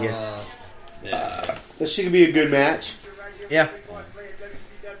Lightning Kid. Yeah. This should be a good match. Yeah.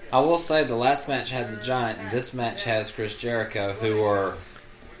 I will say the last match had the Giant, and this match has Chris Jericho, who are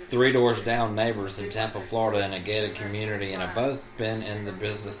 3 doors down neighbors in Tampa, Florida, in a gated community, and have both been in the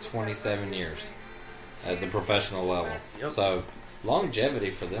business 27 years at the professional level. Yep. So, longevity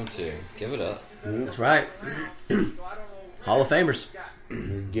for them two. Give it up. That's right. Hall of Famers.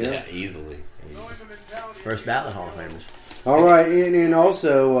 Yeah, easily. First ballot Hall of Famers. All right, and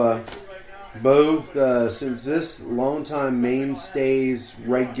also both, since this longtime mainstays,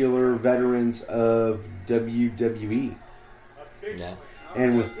 regular veterans of WWE. Yeah.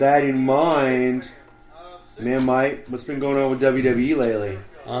 And with that in mind, man, Mike, what's been going on with WWE lately?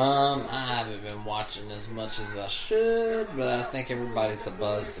 I haven't been watching as much as I should, but I think everybody's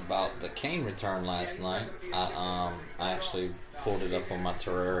buzzed about the Kane return last night. I actually pulled it up on my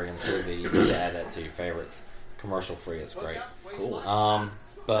Terrarium TV. You need to add that to your favorites. Commercial free, it's great. Cool.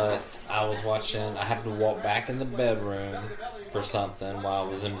 But I was watching, I happened to walk back in the bedroom for something while I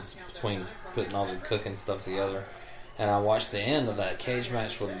was in between putting all the cooking stuff together. And I watched the end of that cage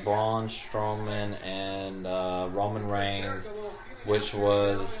match with Braun Strowman and Roman Reigns, which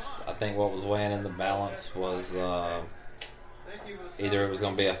was, I think what was weighing in the balance was either it was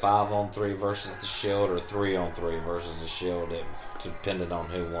going to be a 5-on-3 versus the Shield or 3-on-3 versus the Shield. It depended on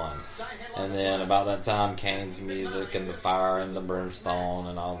who won. And then about that time, Kane's music and the fire and the brimstone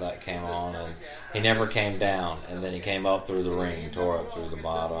and all that came on, and he never came down. And then he came up through the ring, tore up through the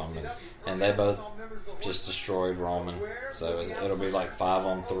bottom, and they both just destroyed Roman. So it'll be like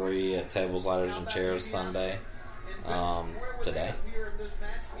 5-on-3 at Tables, Ladders, and Chairs Sunday today.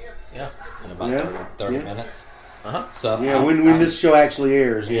 Yeah. In about 30 minutes. Uh-huh. So Yeah, when this show actually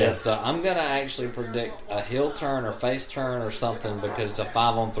airs. Yeah, so I'm going to actually predict a heel turn or face turn or something because it's a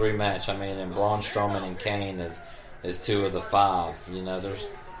 5-on-3 match. I mean, and Braun Strowman and Kane is 2 of the 5. You know,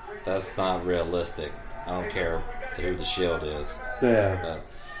 that's not realistic. I don't care who the Shield is. Yeah. But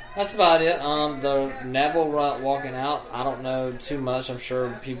that's about it. The Neville walking out, I don't know too much. I'm sure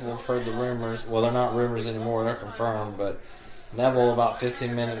people have heard the rumors. Well, they're not rumors anymore. They're confirmed. But Neville, about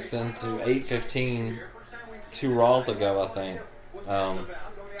 15 minutes into 8:15, 2 Raws ago, I think,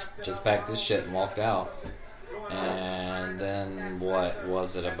 just packed his shit and walked out. And then, what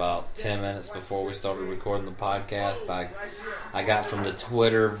was it, about 10 minutes before we started recording the podcast, I got from the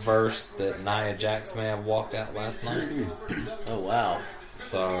Twitterverse that Nia Jax may have walked out last night. Oh, wow.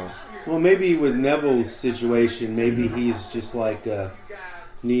 So, Well, maybe with Neville's situation, maybe he's just like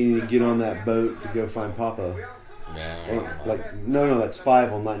needing to get on that boat to go find Papa. yeah. Or, like, no, that's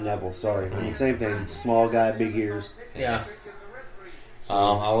Fievel, not Neville. Sorry, I mean same thing. Small guy, big ears. Yeah.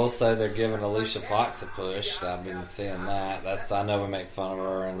 I will say they're giving Alicia Fox a push. I've been seeing that. I know we make fun of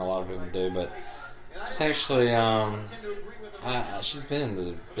her, and a lot of people do, but she's actually she's been in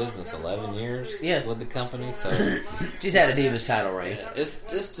the business 11 years with the company, so She's had a Divas title reign. it's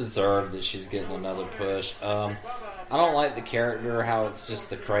just deserved that she's getting another push. I don't like the character, how it's just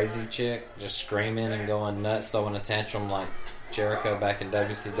the crazy chick, just screaming and going nuts, throwing a tantrum like Jericho back in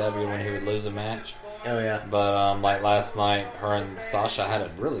WCW when he would lose a match. Oh, yeah. But like last night, her and Sasha had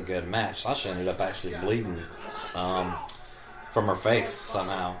a really good match. Sasha ended up actually bleeding from her face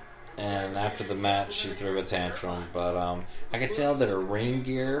somehow. And after the match, she threw a tantrum. But I could tell that her ring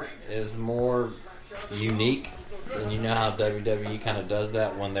gear is more unique. And you know how WWE kind of does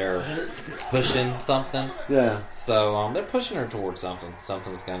that when they're pushing something. Yeah. So they're pushing her towards something.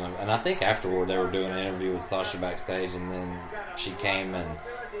 Something's going to... And I think afterward they were doing an interview with Sasha backstage, and then she came and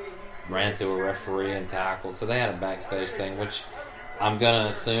ran through a referee and tackled. So they had a backstage thing, which I'm going to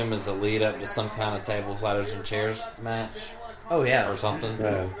assume is a lead up to some kind of tables, ladders, and chairs match. Oh, yeah. Or something.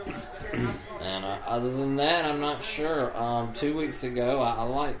 Yeah. And other than that, I'm not sure. 2 weeks ago,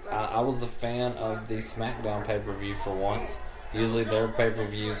 I was a fan of the SmackDown pay-per-view for once. Usually their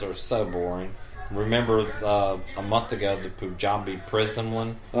pay-per-views are so boring. Remember a month ago, the Punjabi prison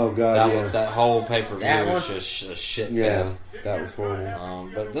one? Oh, God, That whole pay-per-view That was one? just a shit Yeah, fest. that was horrible.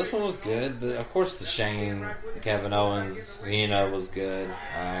 But this one was good. Of course, the Shane, Kevin Owens, was good.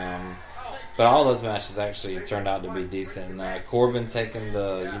 But all those matches actually turned out to be decent. Corbin taking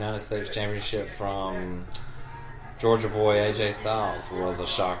the United States Championship from Georgia Boy AJ Styles was a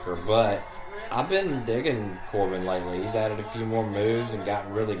shocker. But I've been digging Corbin lately. He's added a few more moves and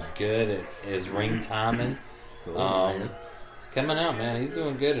gotten really good at his ring timing. Cool, It's coming out, man. He's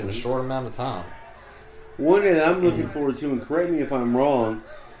doing good in a short amount of time. One that I'm looking forward to, and correct me if I'm wrong,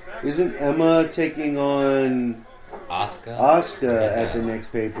 isn't Emma taking on Asuka at the next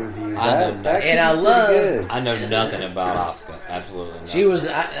pay-per-view? I know nothing about Asuka. Absolutely nothing. She was.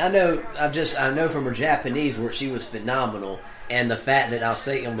 I know from her Japanese where she was phenomenal, and the fact that I'll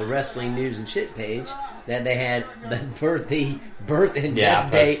say on the wrestling news and shit page that they had the birth and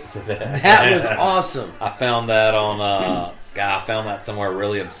death date. That was awesome. I found that on. I found that somewhere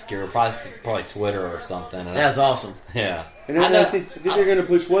really obscure, probably Twitter or something. That's awesome. Yeah, and I think they're going to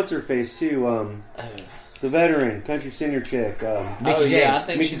push what's her face too. The veteran country singer chick, Mickey James. Yeah, I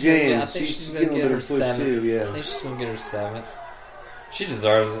think Mickey she's James. Gonna, I think she's going to get a her push 7th. too. Yeah, I think she's going to get her 7th. She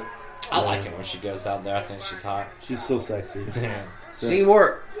deserves it. I like it when she goes out there. I think she's hot. She's so sexy. Yeah. So, She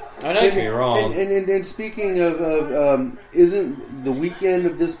worked. I don't get me wrong. And speaking of isn't the weekend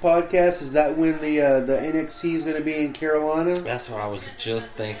of this podcast? Is that when the NXT is going to be in Carolina? That's what I was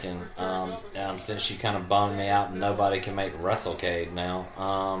just thinking. Since she kind of bummed me out and nobody can make WrestleCade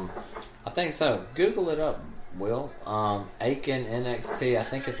now. I think so. Google it up, Will. Aiken NXT. I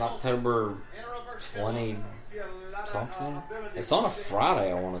think it's October 20 something. It's on a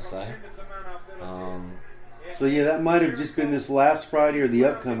Friday, I want to say. So yeah, that might have just been this last Friday or the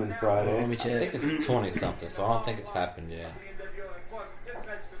upcoming Friday. Let me I check. think it's 20 something, so I don't think it's happened yet.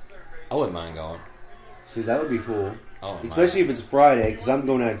 I wouldn't mind going. See, that would be cool. Oh, Especially if it's Friday, because I'm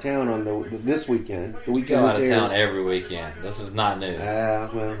going out of town on this weekend. The we weekend go out this of town airs. every weekend. This is not news.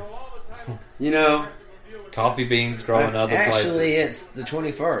 Well, Coffee beans grow in other Actually, places. it's the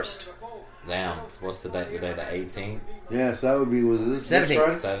 21st. Damn, what's the date today? The 18th? yeah. So that would be this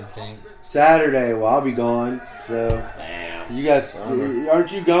 17th. Friday? 17th? Saturday. Well, I'll be gone. So Damn. you guys,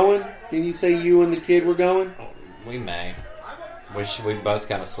 aren't you going? Can you say you and the kid were going? We may. We both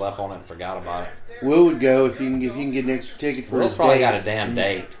kind of slept on it and forgot about it. Will would go if you can get an extra ticket for Will's his probably date. got a damn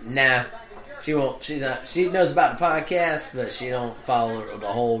date. Nah, she won't. She not. She knows about the podcast, but she don't follow the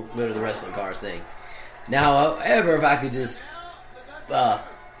whole go to the wrestling cars thing. Now, however, if I could just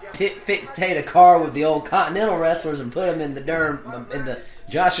take a car with the old Continental wrestlers and put them in the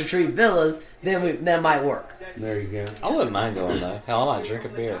Joshua Tree Villas, then that might work. There you go. I wouldn't mind going, though. Hell, I might drink a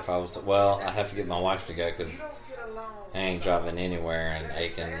beer if I was... Well, I'd have to get my wife to go, because I ain't driving anywhere in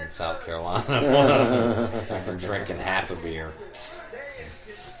Aiken, South Carolina. After drinking half a beer.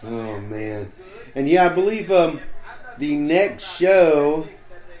 Oh man, and yeah, I believe the next show,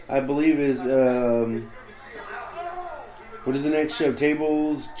 I believe is What is the next show?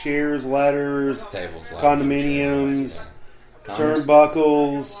 Tables, chairs, ladders, Tables, ladders, condominiums, Condoms.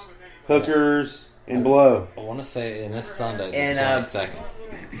 turnbuckles, hookers, and blow. I want to say, and this Sunday, the And, 22nd.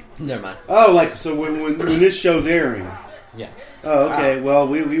 Never mind. Oh, like so when this show's airing. Yeah. Oh, okay. Well,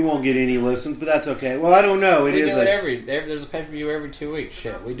 we won't get any listens, but that's okay. Well, I don't know. We do it every there's a pay-per-view every 2 weeks.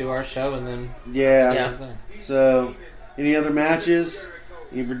 Shit, we do our show and then... Yeah. Yeah. So, any other matches?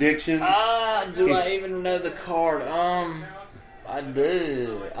 Any predictions? Do I even know the card? I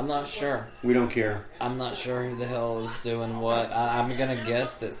do. I'm not sure. We don't care. I'm not sure who the hell is doing what. I'm going to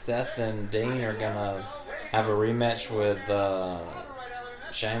guess that Seth and Dean are going to have a rematch with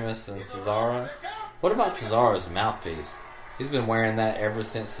Sheamus and Cesaro. What about Cesaro's mouthpiece? He's been wearing that ever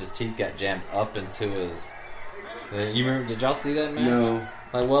since his teeth got jammed up into his... You remember? Did y'all see that match? No.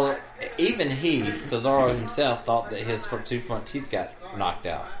 Like, well, even Cesaro himself, thought that his two front teeth got knocked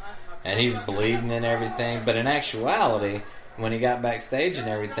out. And he's bleeding and everything. But in actuality, when he got backstage and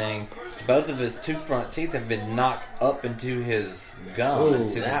everything, both of his two front teeth have been knocked up into his gum, Ooh,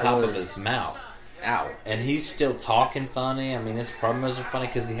 into the that top of was- his mouth. Ow. And he's still talking funny. I mean, his promos are funny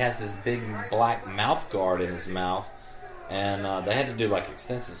because he has this big black mouth guard in his mouth. And they had to do, like,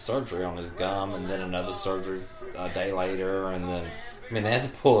 extensive surgery on his gum, and then another surgery a day later, and then... I mean, they had to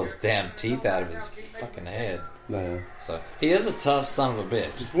pull his damn teeth out of his fucking head. No. So, he is a tough son of a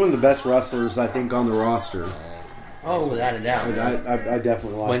bitch. He's one of the best wrestlers, I think, on the roster. Oh, without a doubt. I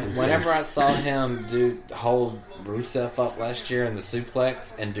definitely like him. Whenever I saw him hold Rusev up last year in the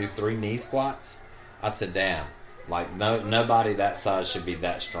suplex and do 3 knee squats, I said, damn. Like, nobody that size should be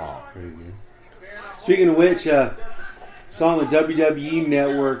that strong. Speaking of which, saw on the WWE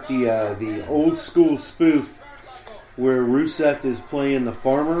Network the old school spoof where Rusev is playing the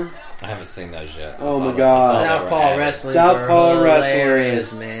farmer. I haven't seen those yet. Oh my God. Southpaw wrestling. Southpaw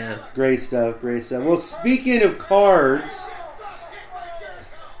hilarious, wrestling. man. Great stuff, great stuff. Well, speaking of cards,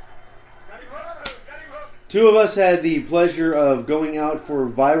 2 of us had the pleasure of going out for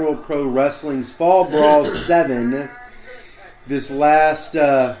Viral Pro Wrestling's Fall Brawl 7 this last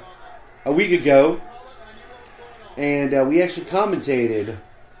a week ago. And we actually commentated.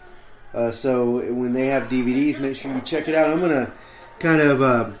 So when they have DVDs, make sure you check it out. I'm going to kind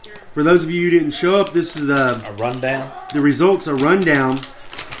of, for those of you who didn't show up, this is A rundown? the results, a rundown.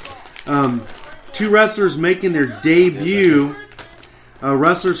 2 wrestlers making their debut.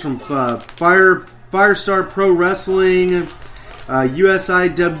 Wrestlers from Firestar Pro Wrestling,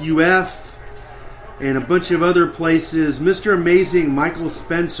 USIWF, and a bunch of other places. Mr. Amazing Michael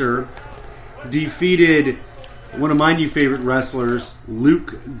Spencer defeated one of my new favorite wrestlers,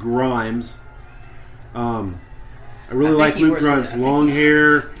 Luke Grimes. I really like Luke Grimes. Long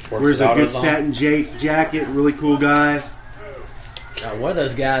hair, wears a good satin jacket, really cool guy. One of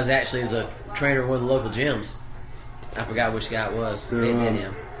those guys actually is a trainer at one of the local gyms. I forgot which guy it was. Maybe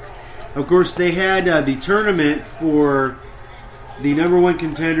him. Of course, they had the tournament for the number 1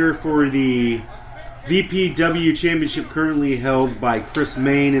 contender for the VPW Championship, currently held by Chris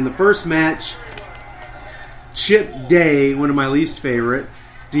Mayne. In the first match, Chip Day, one of my least favorite,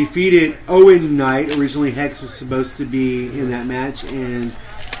 defeated Owen Knight. Originally, Hex was supposed to be in that match, and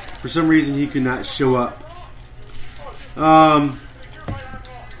for some reason, he could not show up.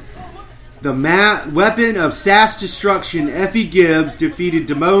 The weapon of Sass Destruction, Effie Gibbs, defeated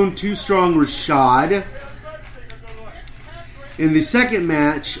Damone Too Strong Rashad. In the second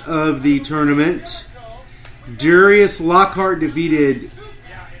match of the tournament, Darius Lockhart defeated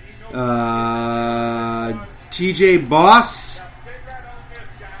TJ Boss.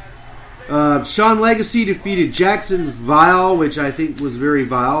 Sean Legacy defeated Jackson Vile, which I think was very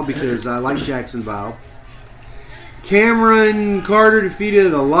vile because I like Jackson Vile. Cameron Carter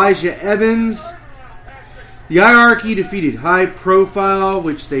defeated Elijah Evans. The Hierarchy defeated High Profile,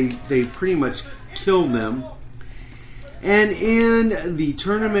 which they pretty much killed them. And in the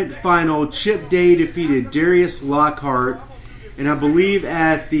tournament final, Chip Day defeated Darius Lockhart. And I believe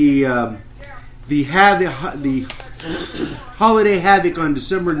at the Holiday Havoc on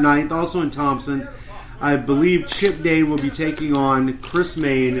December 9th, also in Thompson, I believe Chip Day will be taking on Chris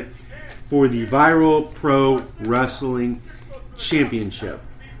Mayne for the Viral Pro Wrestling Championship.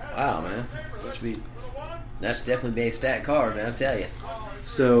 Wow, man. That's definitely a stat card, man, I'll tell you.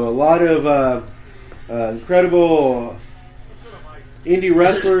 So a lot of incredible indie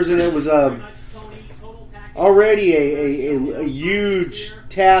wrestlers, and it was already a huge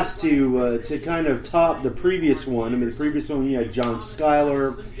task to kind of top the previous one. I mean, the previous one you had John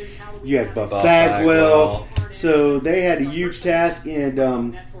Schuyler, you had Buff Bagwell. So they had a huge task,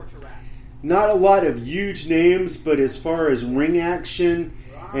 and not a lot of huge names, but as far as ring action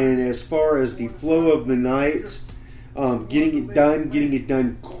and as far as the flow of the night, getting it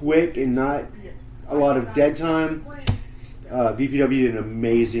done quick and not a lot of dead time. VPW did an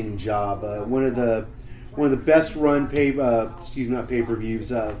amazing job. One of the best run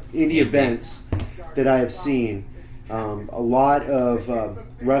pay-per-views, indie events that I have seen. A lot of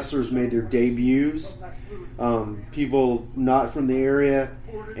wrestlers made their debuts. People not from the area,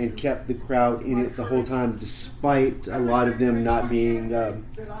 and kept the crowd in it the whole time, despite a lot of them not being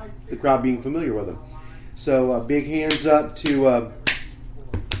the crowd being familiar with them. So big hands up to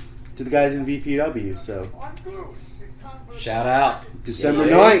the guys in VPW. So shout out December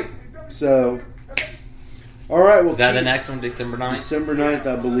 9th. So all right, well, is that the next one, December 9th? December 9th,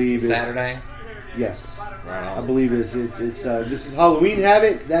 I believe. Saturday. Yes, right on. I believe it's this is Halloween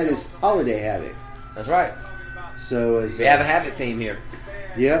Havoc. That is Holiday Havoc. That's right. So we have a Havoc theme here.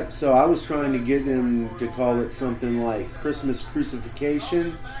 Yep. So I was trying to get them to call it something like Christmas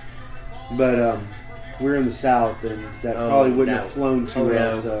Crucifixion, but we're in the South, and that probably wouldn't have flown too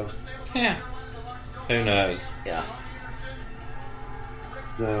well. No. So yeah, who knows? Yeah.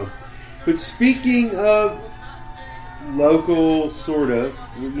 So, but speaking of local, sort of,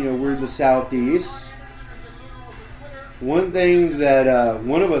 we're in the Southeast. One thing that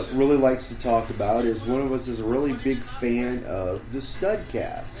one of us really likes to talk about is one of us is a really big fan of the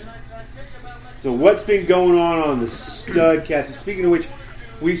Studcast. So what's been going on the Studcast? And speaking of which,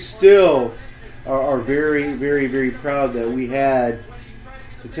 we still are very, very, very proud that we had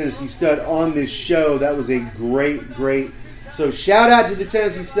the Tennessee Stud on this show. That was a great. So shout out to the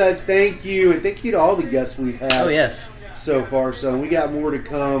Tennessee Stud. Thank you, and thank you to all the guests we've had. Oh yes. So far, so we got more to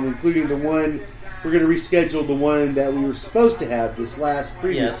come, including the one we're going to reschedule, the one that we were supposed to have this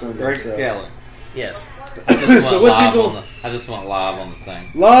previous Sunday. Greg Skellin. Yes. I just So want what's been going? I just want live on the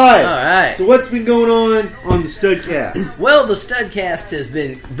thing. Live. All right. So what's been going on the Studcast? Well, the Studcast has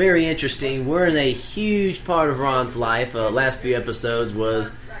been very interesting. We're in a huge part of Ron's life. Last few episodes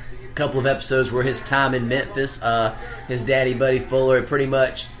was a couple of episodes where his time in Memphis, his daddy Buddy Fuller, had pretty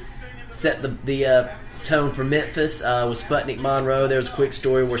much set the tone for Memphis with Sputnik Monroe. There's a quick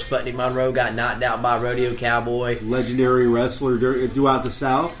story where Sputnik Monroe got knocked out by Rodeo Cowboy. Legendary wrestler throughout the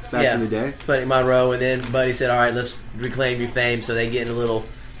South back in the day. Sputnik Monroe, and then Buddy said, all right, let's reclaim your fame. So they get in a little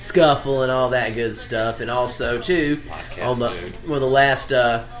scuffle and all that good stuff. And also, too, on one of the last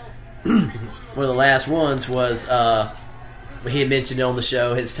ones was he had mentioned on the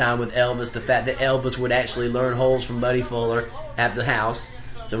show his time with Elvis, the fact that Elvis would actually learn holes from Buddy Fuller at the house.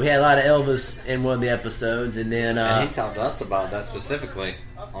 So we had a lot of Elvis in one of the episodes, and then and he talked to us about that specifically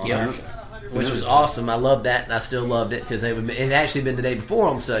on our show, which was awesome. I loved that, and I still loved it because it had actually been the day before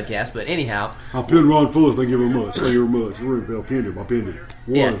on the Studcast. But anyhow, I pinned Ron Fuller. Thank you very much. Thank you very much. I pinned him.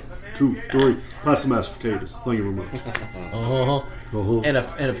 1, 2, 3. Pass the mashed potatoes. Thank you very much. And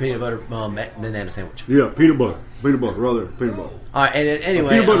a peanut butter banana sandwich. Yeah, peanut butter, right there, peanut butter. All right, and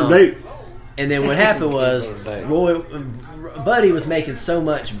anyway, peanut butter date. And then what happened was Buddy was making so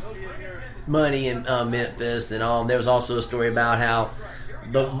much money in Memphis and all. And there was also a story about how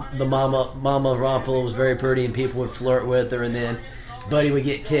the mama Ron Fuller was very pretty and people would flirt with her, and then Buddy would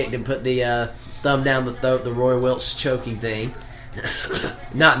get ticked and put the thumb down the throat, the Roy Welch choking thing.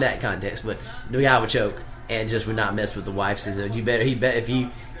 Not in that context, but the guy would choke and just would not mess with the wife. He said, he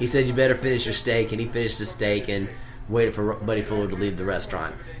said you better finish your steak, and he finished the steak and waited for Buddy Fuller to leave the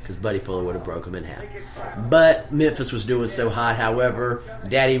restaurant because Buddy Fuller would have broke him in half. But Memphis was doing so hot. However,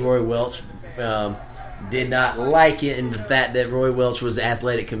 Daddy Roy Welch did not like it, and the fact that Roy Welch was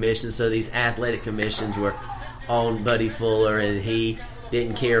athletic commission, so these athletic commissions were on Buddy Fuller, and he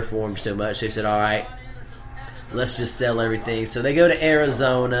didn't care for him so much. They said, all right, let's just sell everything. So they go to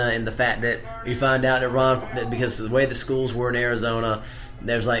Arizona, and the fact that we find out that because of the way the schools were in Arizona,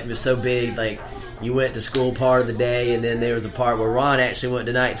 there's it was so big, you went to school part of the day, and then there was a part where Ron actually went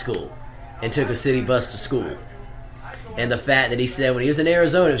to night school and took a city bus to school. And the fact that he said when he was in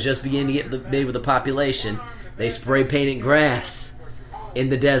Arizona, it was just beginning to get big with the population, they spray painted grass in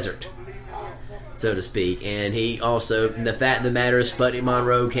the desert, so to speak. And he also, the fact of the matter is, Sputnik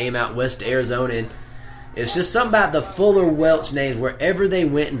Monroe came out west to Arizona, and it's just something about the Fuller Welch names. Wherever they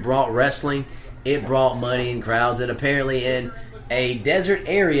went and brought wrestling, it brought money and crowds. And apparently in a desert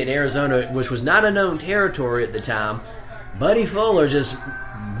area in Arizona, which was not a known territory at the time, Buddy Fuller just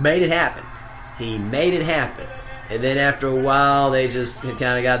made it happen. He made it happen. And then after a while, they just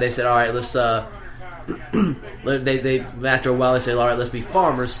kind of they said, all right, let's, after a while, they said, all right, let's be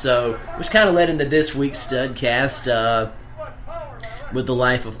farmers. So, which kind of led into this week's Studcast, with the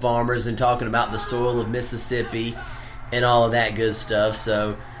life of farmers and talking about the soil of Mississippi and all of that good stuff.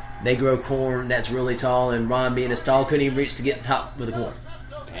 So, they grow corn that's really tall, and Ron being as tall couldn't even reach to get the top with the corn.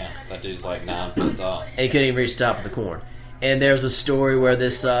 Damn. That dude's like 9 foot tall. And he couldn't even reach the top of the corn. And there's a story where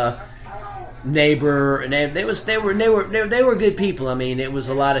this neighbor, and they were good people. I mean, it was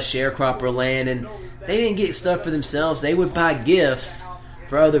a lot of sharecropper land, and they didn't get stuff for themselves. They would buy gifts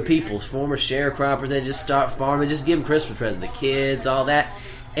for other people, former sharecroppers. They just start farming, just give them Christmas presents, the kids, all that.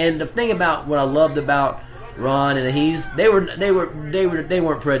 And the thing about what I loved about Ron, and they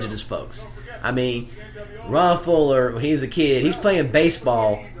weren't prejudiced folks. I mean, Ron Fuller, when he's a kid, he's playing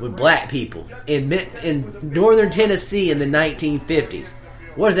baseball with black people in northern Tennessee in the 1950s.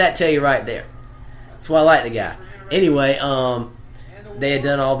 What does that tell you right there? That's why I like the guy. Anyway, they had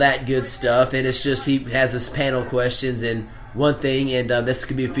done all that good stuff, and it's just he has this panel questions and one thing, and this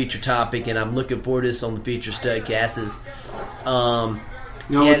could be a feature topic, and I'm looking forward to this on the Feature Studcast.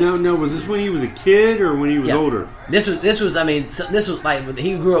 No. Was this when he was a kid or when he was older? This was like when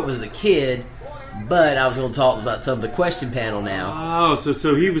he grew up as a kid. But I was going to talk about some of the question panel now. Oh, so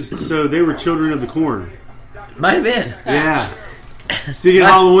they were children of the corn. Might have been. Yeah. Speaking of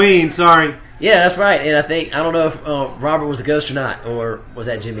Halloween, sorry. Yeah, that's right. And I don't know if Robert was a ghost or not, or was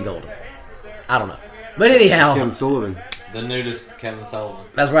that Jimmy Golden? I don't know. But anyhow, Kevin Sullivan, the nudist Kevin Sullivan.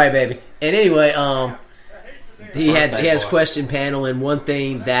 That's right, baby. And anyway, he had his question panel, and one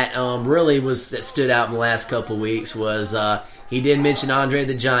thing that that stood out in the last couple of weeks was. He did mention Andre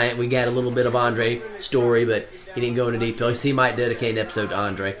the Giant. We got a little bit of Andre story, but he didn't go into details. He might dedicate an episode to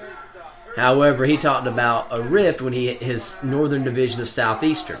Andre. However, he talked about a rift when he hit his Northern Division of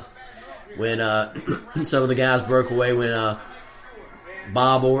Southeastern. When some of the guys broke away when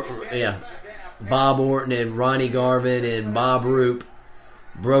Bob Orton and Ronnie Garvin and Bob Roop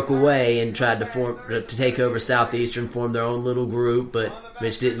broke away and tried to take over Southeastern, form their own little group, but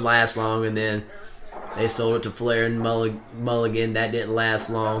which didn't last long, and then they sold it to Flair and Mulligan. That didn't last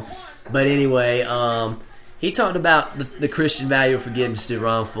long. But anyway, he talked about the Christian value of forgiveness to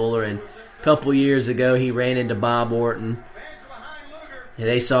Ron Fuller. And a couple years ago, he ran into Bob Orton. And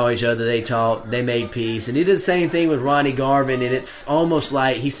they saw each other. They talked. They made peace. And he did the same thing with Ronnie Garvin. And it's almost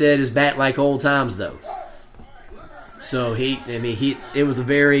like, he said, it's back like old times, though. So, it was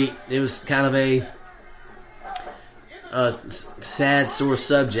kind of a sad, sore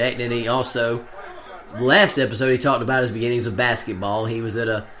subject. And he also... Last episode, he talked about his beginnings of basketball. He was at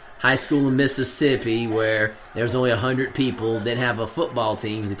a high school in Mississippi where there was only 100 people, didn't have a football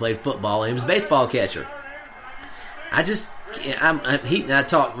team because he played football, and he was a baseball catcher. We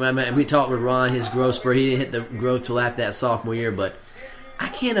talked with Ron, his growth spurt. He didn't hit the growth till after that sophomore year, but I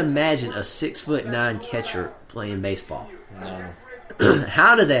can't imagine a 6'9" catcher playing baseball. No.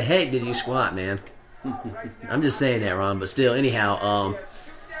 How the heck did you squat, man? I'm just saying that, Ron, but still, anyhow,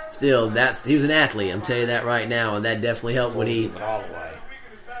 still, he was an athlete. I'm telling you that right now, and that definitely helped when he.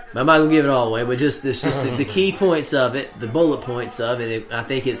 I'm not gonna give it all away, but it's just the key points of it, the bullet points of it. I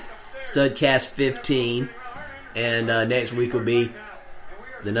think it's Studcast 15, and next week will be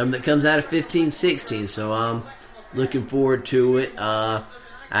the number that comes out of 15-16. So I'm looking forward to it. I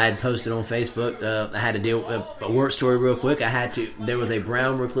had posted on Facebook. I had to deal with a work story real quick. There was a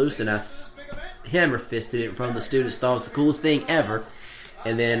brown recluse, and I hammer fisted it in front of the students. Thought it was the coolest thing ever.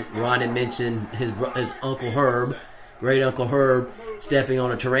 And then Ron had mentioned his Uncle Herb, great Uncle Herb, stepping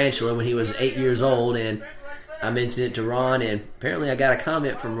on a tarantula when he was 8 years old. And I mentioned it to Ron, and apparently I got a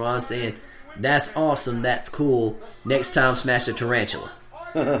comment from Ron saying, "That's awesome, that's cool. Next time, smash a tarantula."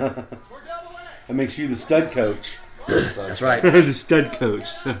 That makes you the stud coach. That's right. The stud coach.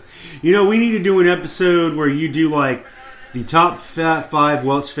 So, we need to do an episode where you do like the top 5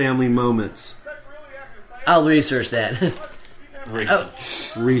 Welch family moments. I'll research that.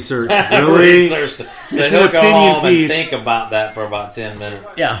 Research. Really? Research. So he'll go home and think about that for about 10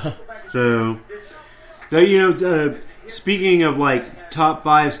 minutes. Yeah. So speaking of like top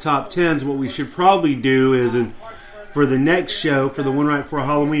 5s, top 10s, what we should probably do is, for the next show, for the one right before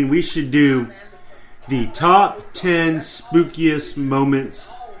Halloween, we should do the top 10 spookiest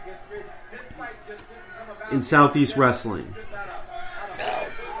moments in Southeast Wrestling.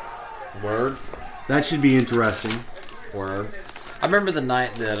 Word. That should be interesting. Word. I remember the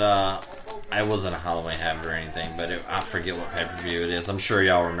night that I wasn't a Halloween habit or anything, but I forget what pay-per-view it is. I'm sure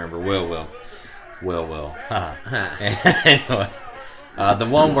y'all remember. Will. Anyway, the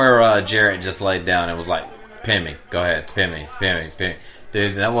one where Jarrett just laid down and was like, "Pin me, go ahead, pin me."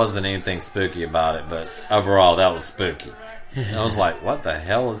 Dude, that wasn't anything spooky about it, but overall, that was spooky. I was like, what the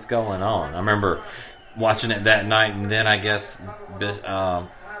hell is going on? I remember watching it that night, and then I guess,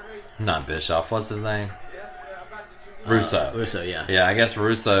 not Bischoff, what's his name? Russo. Russo, yeah. Yeah, I guess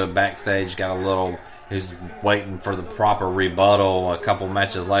Russo backstage got a little... He was waiting for the proper rebuttal a couple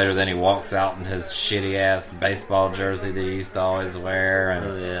matches later. Then he walks out in his shitty-ass baseball jersey that he used to always wear.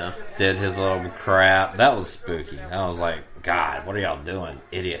 And did his little crap. That was spooky. I was like, God, what are y'all doing?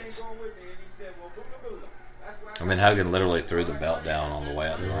 Idiots. I mean, Hogan literally threw the belt down on the way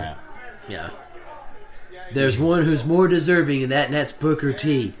up the ramp. Yeah. There's one who's more deserving of that, and that's Booker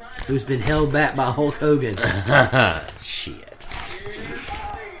T, who's been held back by Hulk Hogan. Shit.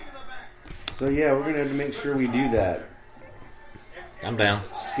 So yeah, we're gonna have to make sure we do that. I'm down.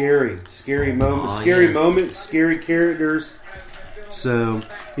 Scary moments, moments, scary characters. So,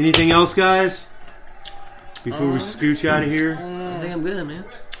 anything else, guys? Before we scooch out of here, I think I'm good, man.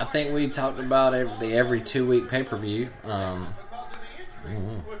 I think we talked about the every 2-week pay-per-view.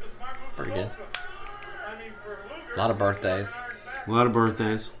 Pretty good. A lot of birthdays. Good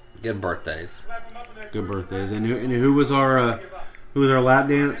birthdays. And who was our lap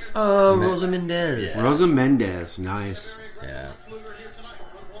dance? Rosa Mendez. Yeah. Rosa Mendez, nice.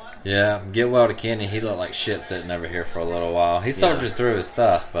 Yeah. Get well to Kenny. He looked like shit sitting over here for a little while. He soldiered through his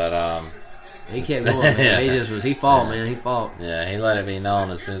stuff, but he kept going, man. He fought, man. He fought. Yeah, he let it be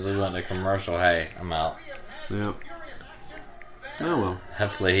known as soon as we went to commercial, hey, I'm out. Yeah. Oh, well.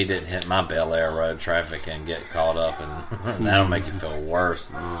 Hopefully he didn't hit my Bel Air Road traffic and get caught up, and that'll make you feel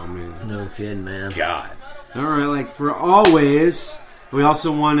worse. Oh, man. No kidding, man. God. All right, like for always, we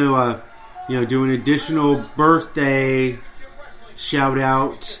also want to, do an additional birthday shout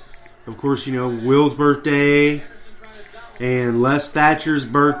out. Of course, Will's birthday and Les Thatcher's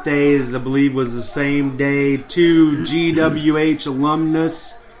birthday I believe, was the same day. 2 GWH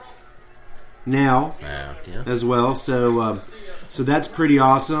alumnus now as well. So that's pretty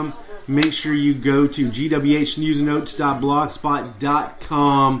awesome. Make sure you go to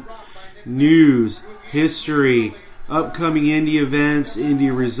gwhnewsandnotes.blogspot.com. News, history, upcoming indie events,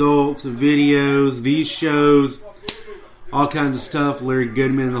 indie results, videos, these shows, all kinds of stuff. Larry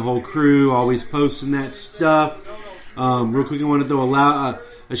Goodman and the whole crew always posting that stuff. Real quick, I want to throw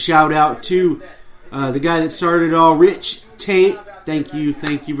a shout out to the guy that started it all, Rich Tate. Thank you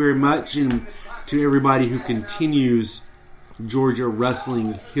very much, and to everybody who continues Georgia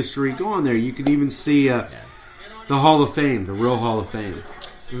wrestling history. Go on there. You can even see the Hall of Fame, the real Hall of Fame.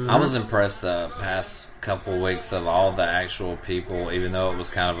 Mm-hmm. I was impressed the past couple weeks of all the actual people, even though it was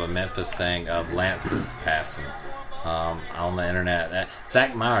kind of a Memphis thing, of Lance's passing on the internet.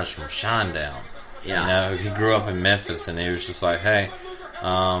 Zach Myers from Shinedown. Yeah. He grew up in Memphis, and he was just like, hey,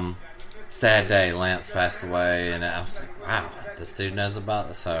 sad day, Lance passed away. And I was like, wow, this dude knows about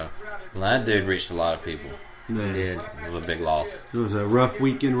this. So that dude reached a lot of people. Yeah. He did. It was a big loss. It was a rough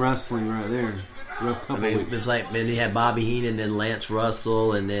week in wrestling right there. Rough couple weeks. It was like, man, you had Bobby Heenan, then Lance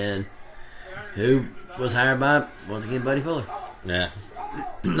Russell, and then who was hired by, once again, Buddy Fuller. Yeah.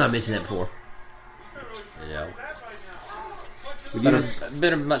 I mentioned that before. Yeah.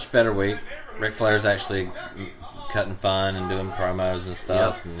 Been a much better week. Ric Flair's actually cutting fun and doing promos and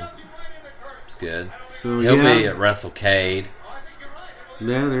stuff. Yep. And it's good. So he'll be at WrestleCade.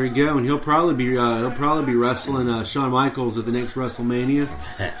 Yeah, there you go, and he'll probably be wrestling Shawn Michaels at the next WrestleMania.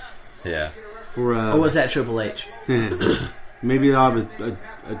 Yeah. Or was that Triple H? Maybe they'll have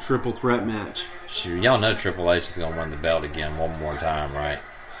a triple threat match. Sure, y'all know Triple H is going to win the belt again one more time, right?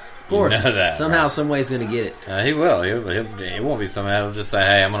 Of course. You know that, somehow, some way he's going to get it. He will. He won't be somehow. He'll just say,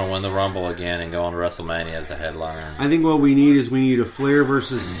 hey, I'm going to win the Rumble again and go on to WrestleMania as the headliner. I think what we need is a Flair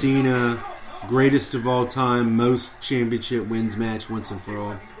versus Cena, greatest of all time, most championship wins match once and for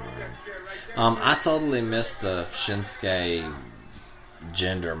all. I totally missed the Shinsuke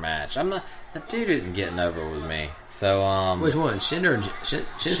gender match. That dude isn't getting over with me. So, which one? Shinsuke?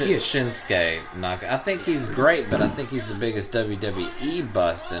 Shinsuke. I think he's great, but I think he's the biggest WWE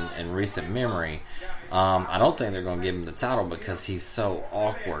bust in recent memory. I don't think they're going to give him the title because he's so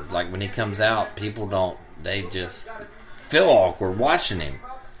awkward. Like, when he comes out, they just feel awkward watching him,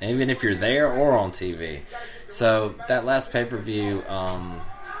 even if you're there or on TV. So, that last pay-per-view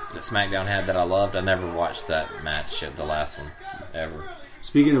that SmackDown had that I loved, I never watched that match, the last one, ever.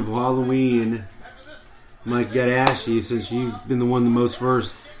 Speaking of Halloween, Mike, got to ask you, since you've been the one the most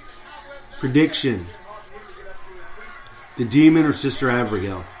first, prediction: the Demon or Sister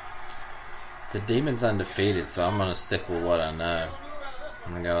Abigail? The Demon's undefeated, so I'm going to stick with what I know.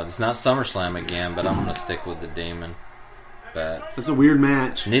 I'm going to go. It's not SummerSlam again, but I'm going to stick with the Demon. But that's a weird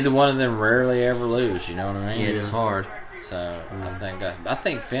match. Neither one of them rarely ever lose. You know what I mean? Yeah, it is hard. So I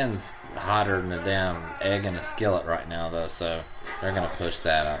think Finn's hotter than a damn egg in a skillet right now, though. So they're going to push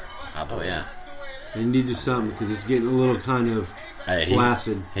that up. I believe. Oh yeah. They need to do something because it's getting a little kind of Hey,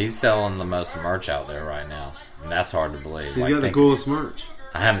 flaccid. He's selling the most merch out there right now. And that's hard to believe. He's got the coolest merch.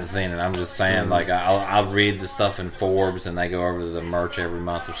 I haven't seen it. I'm just saying, like, I'll read the stuff in Forbes, and they go over the merch every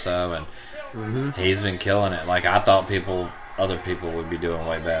month or so, and he's been killing it. Like, I thought other people would be doing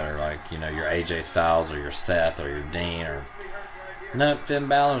way better. Like, you know, your AJ Styles or your Seth or your Dean or... Nope, Finn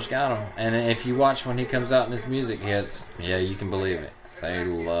Balor's got him. And if you watch when he comes out and his music hits, yeah, you can believe it. They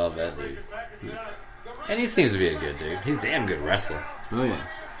love that dude. And he seems to be a good dude. He's a damn good wrestler. Oh, yeah.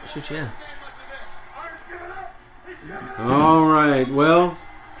 Shoot, yeah. All right, well,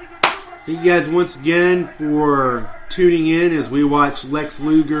 thank you guys once again for tuning in as we watch Lex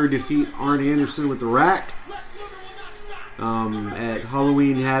Luger defeat Arn Anderson with the rack at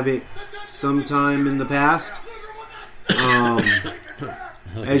Halloween Havoc sometime in the past.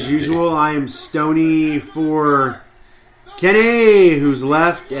 As usual, I am Stoney for Kenny, who's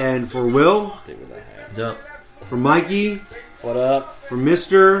left, and for Will, for Mikey, what up? For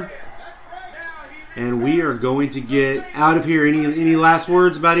Mr., and we are going to get out of here. Any last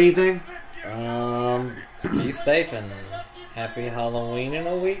words about anything? Be safe and happy Halloween in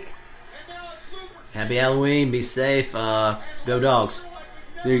a week. Happy Halloween. Be safe. Go Dogs.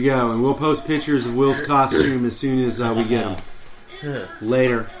 There you go. And we'll post pictures of Will's costume as soon as we get them.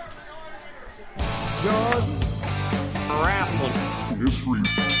 Later.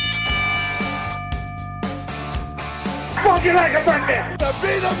 Funky like a bucket. To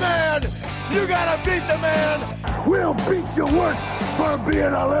be the man, you gotta beat the man. We'll beat you worse for being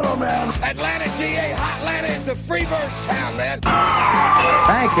a little man. Atlanta, GA, Hotlanta is the Freebirds town, man.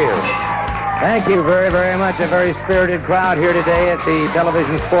 Thank you. Thank you very, very much. A very spirited crowd here today at the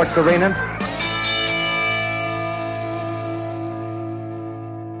Television Sports Arena.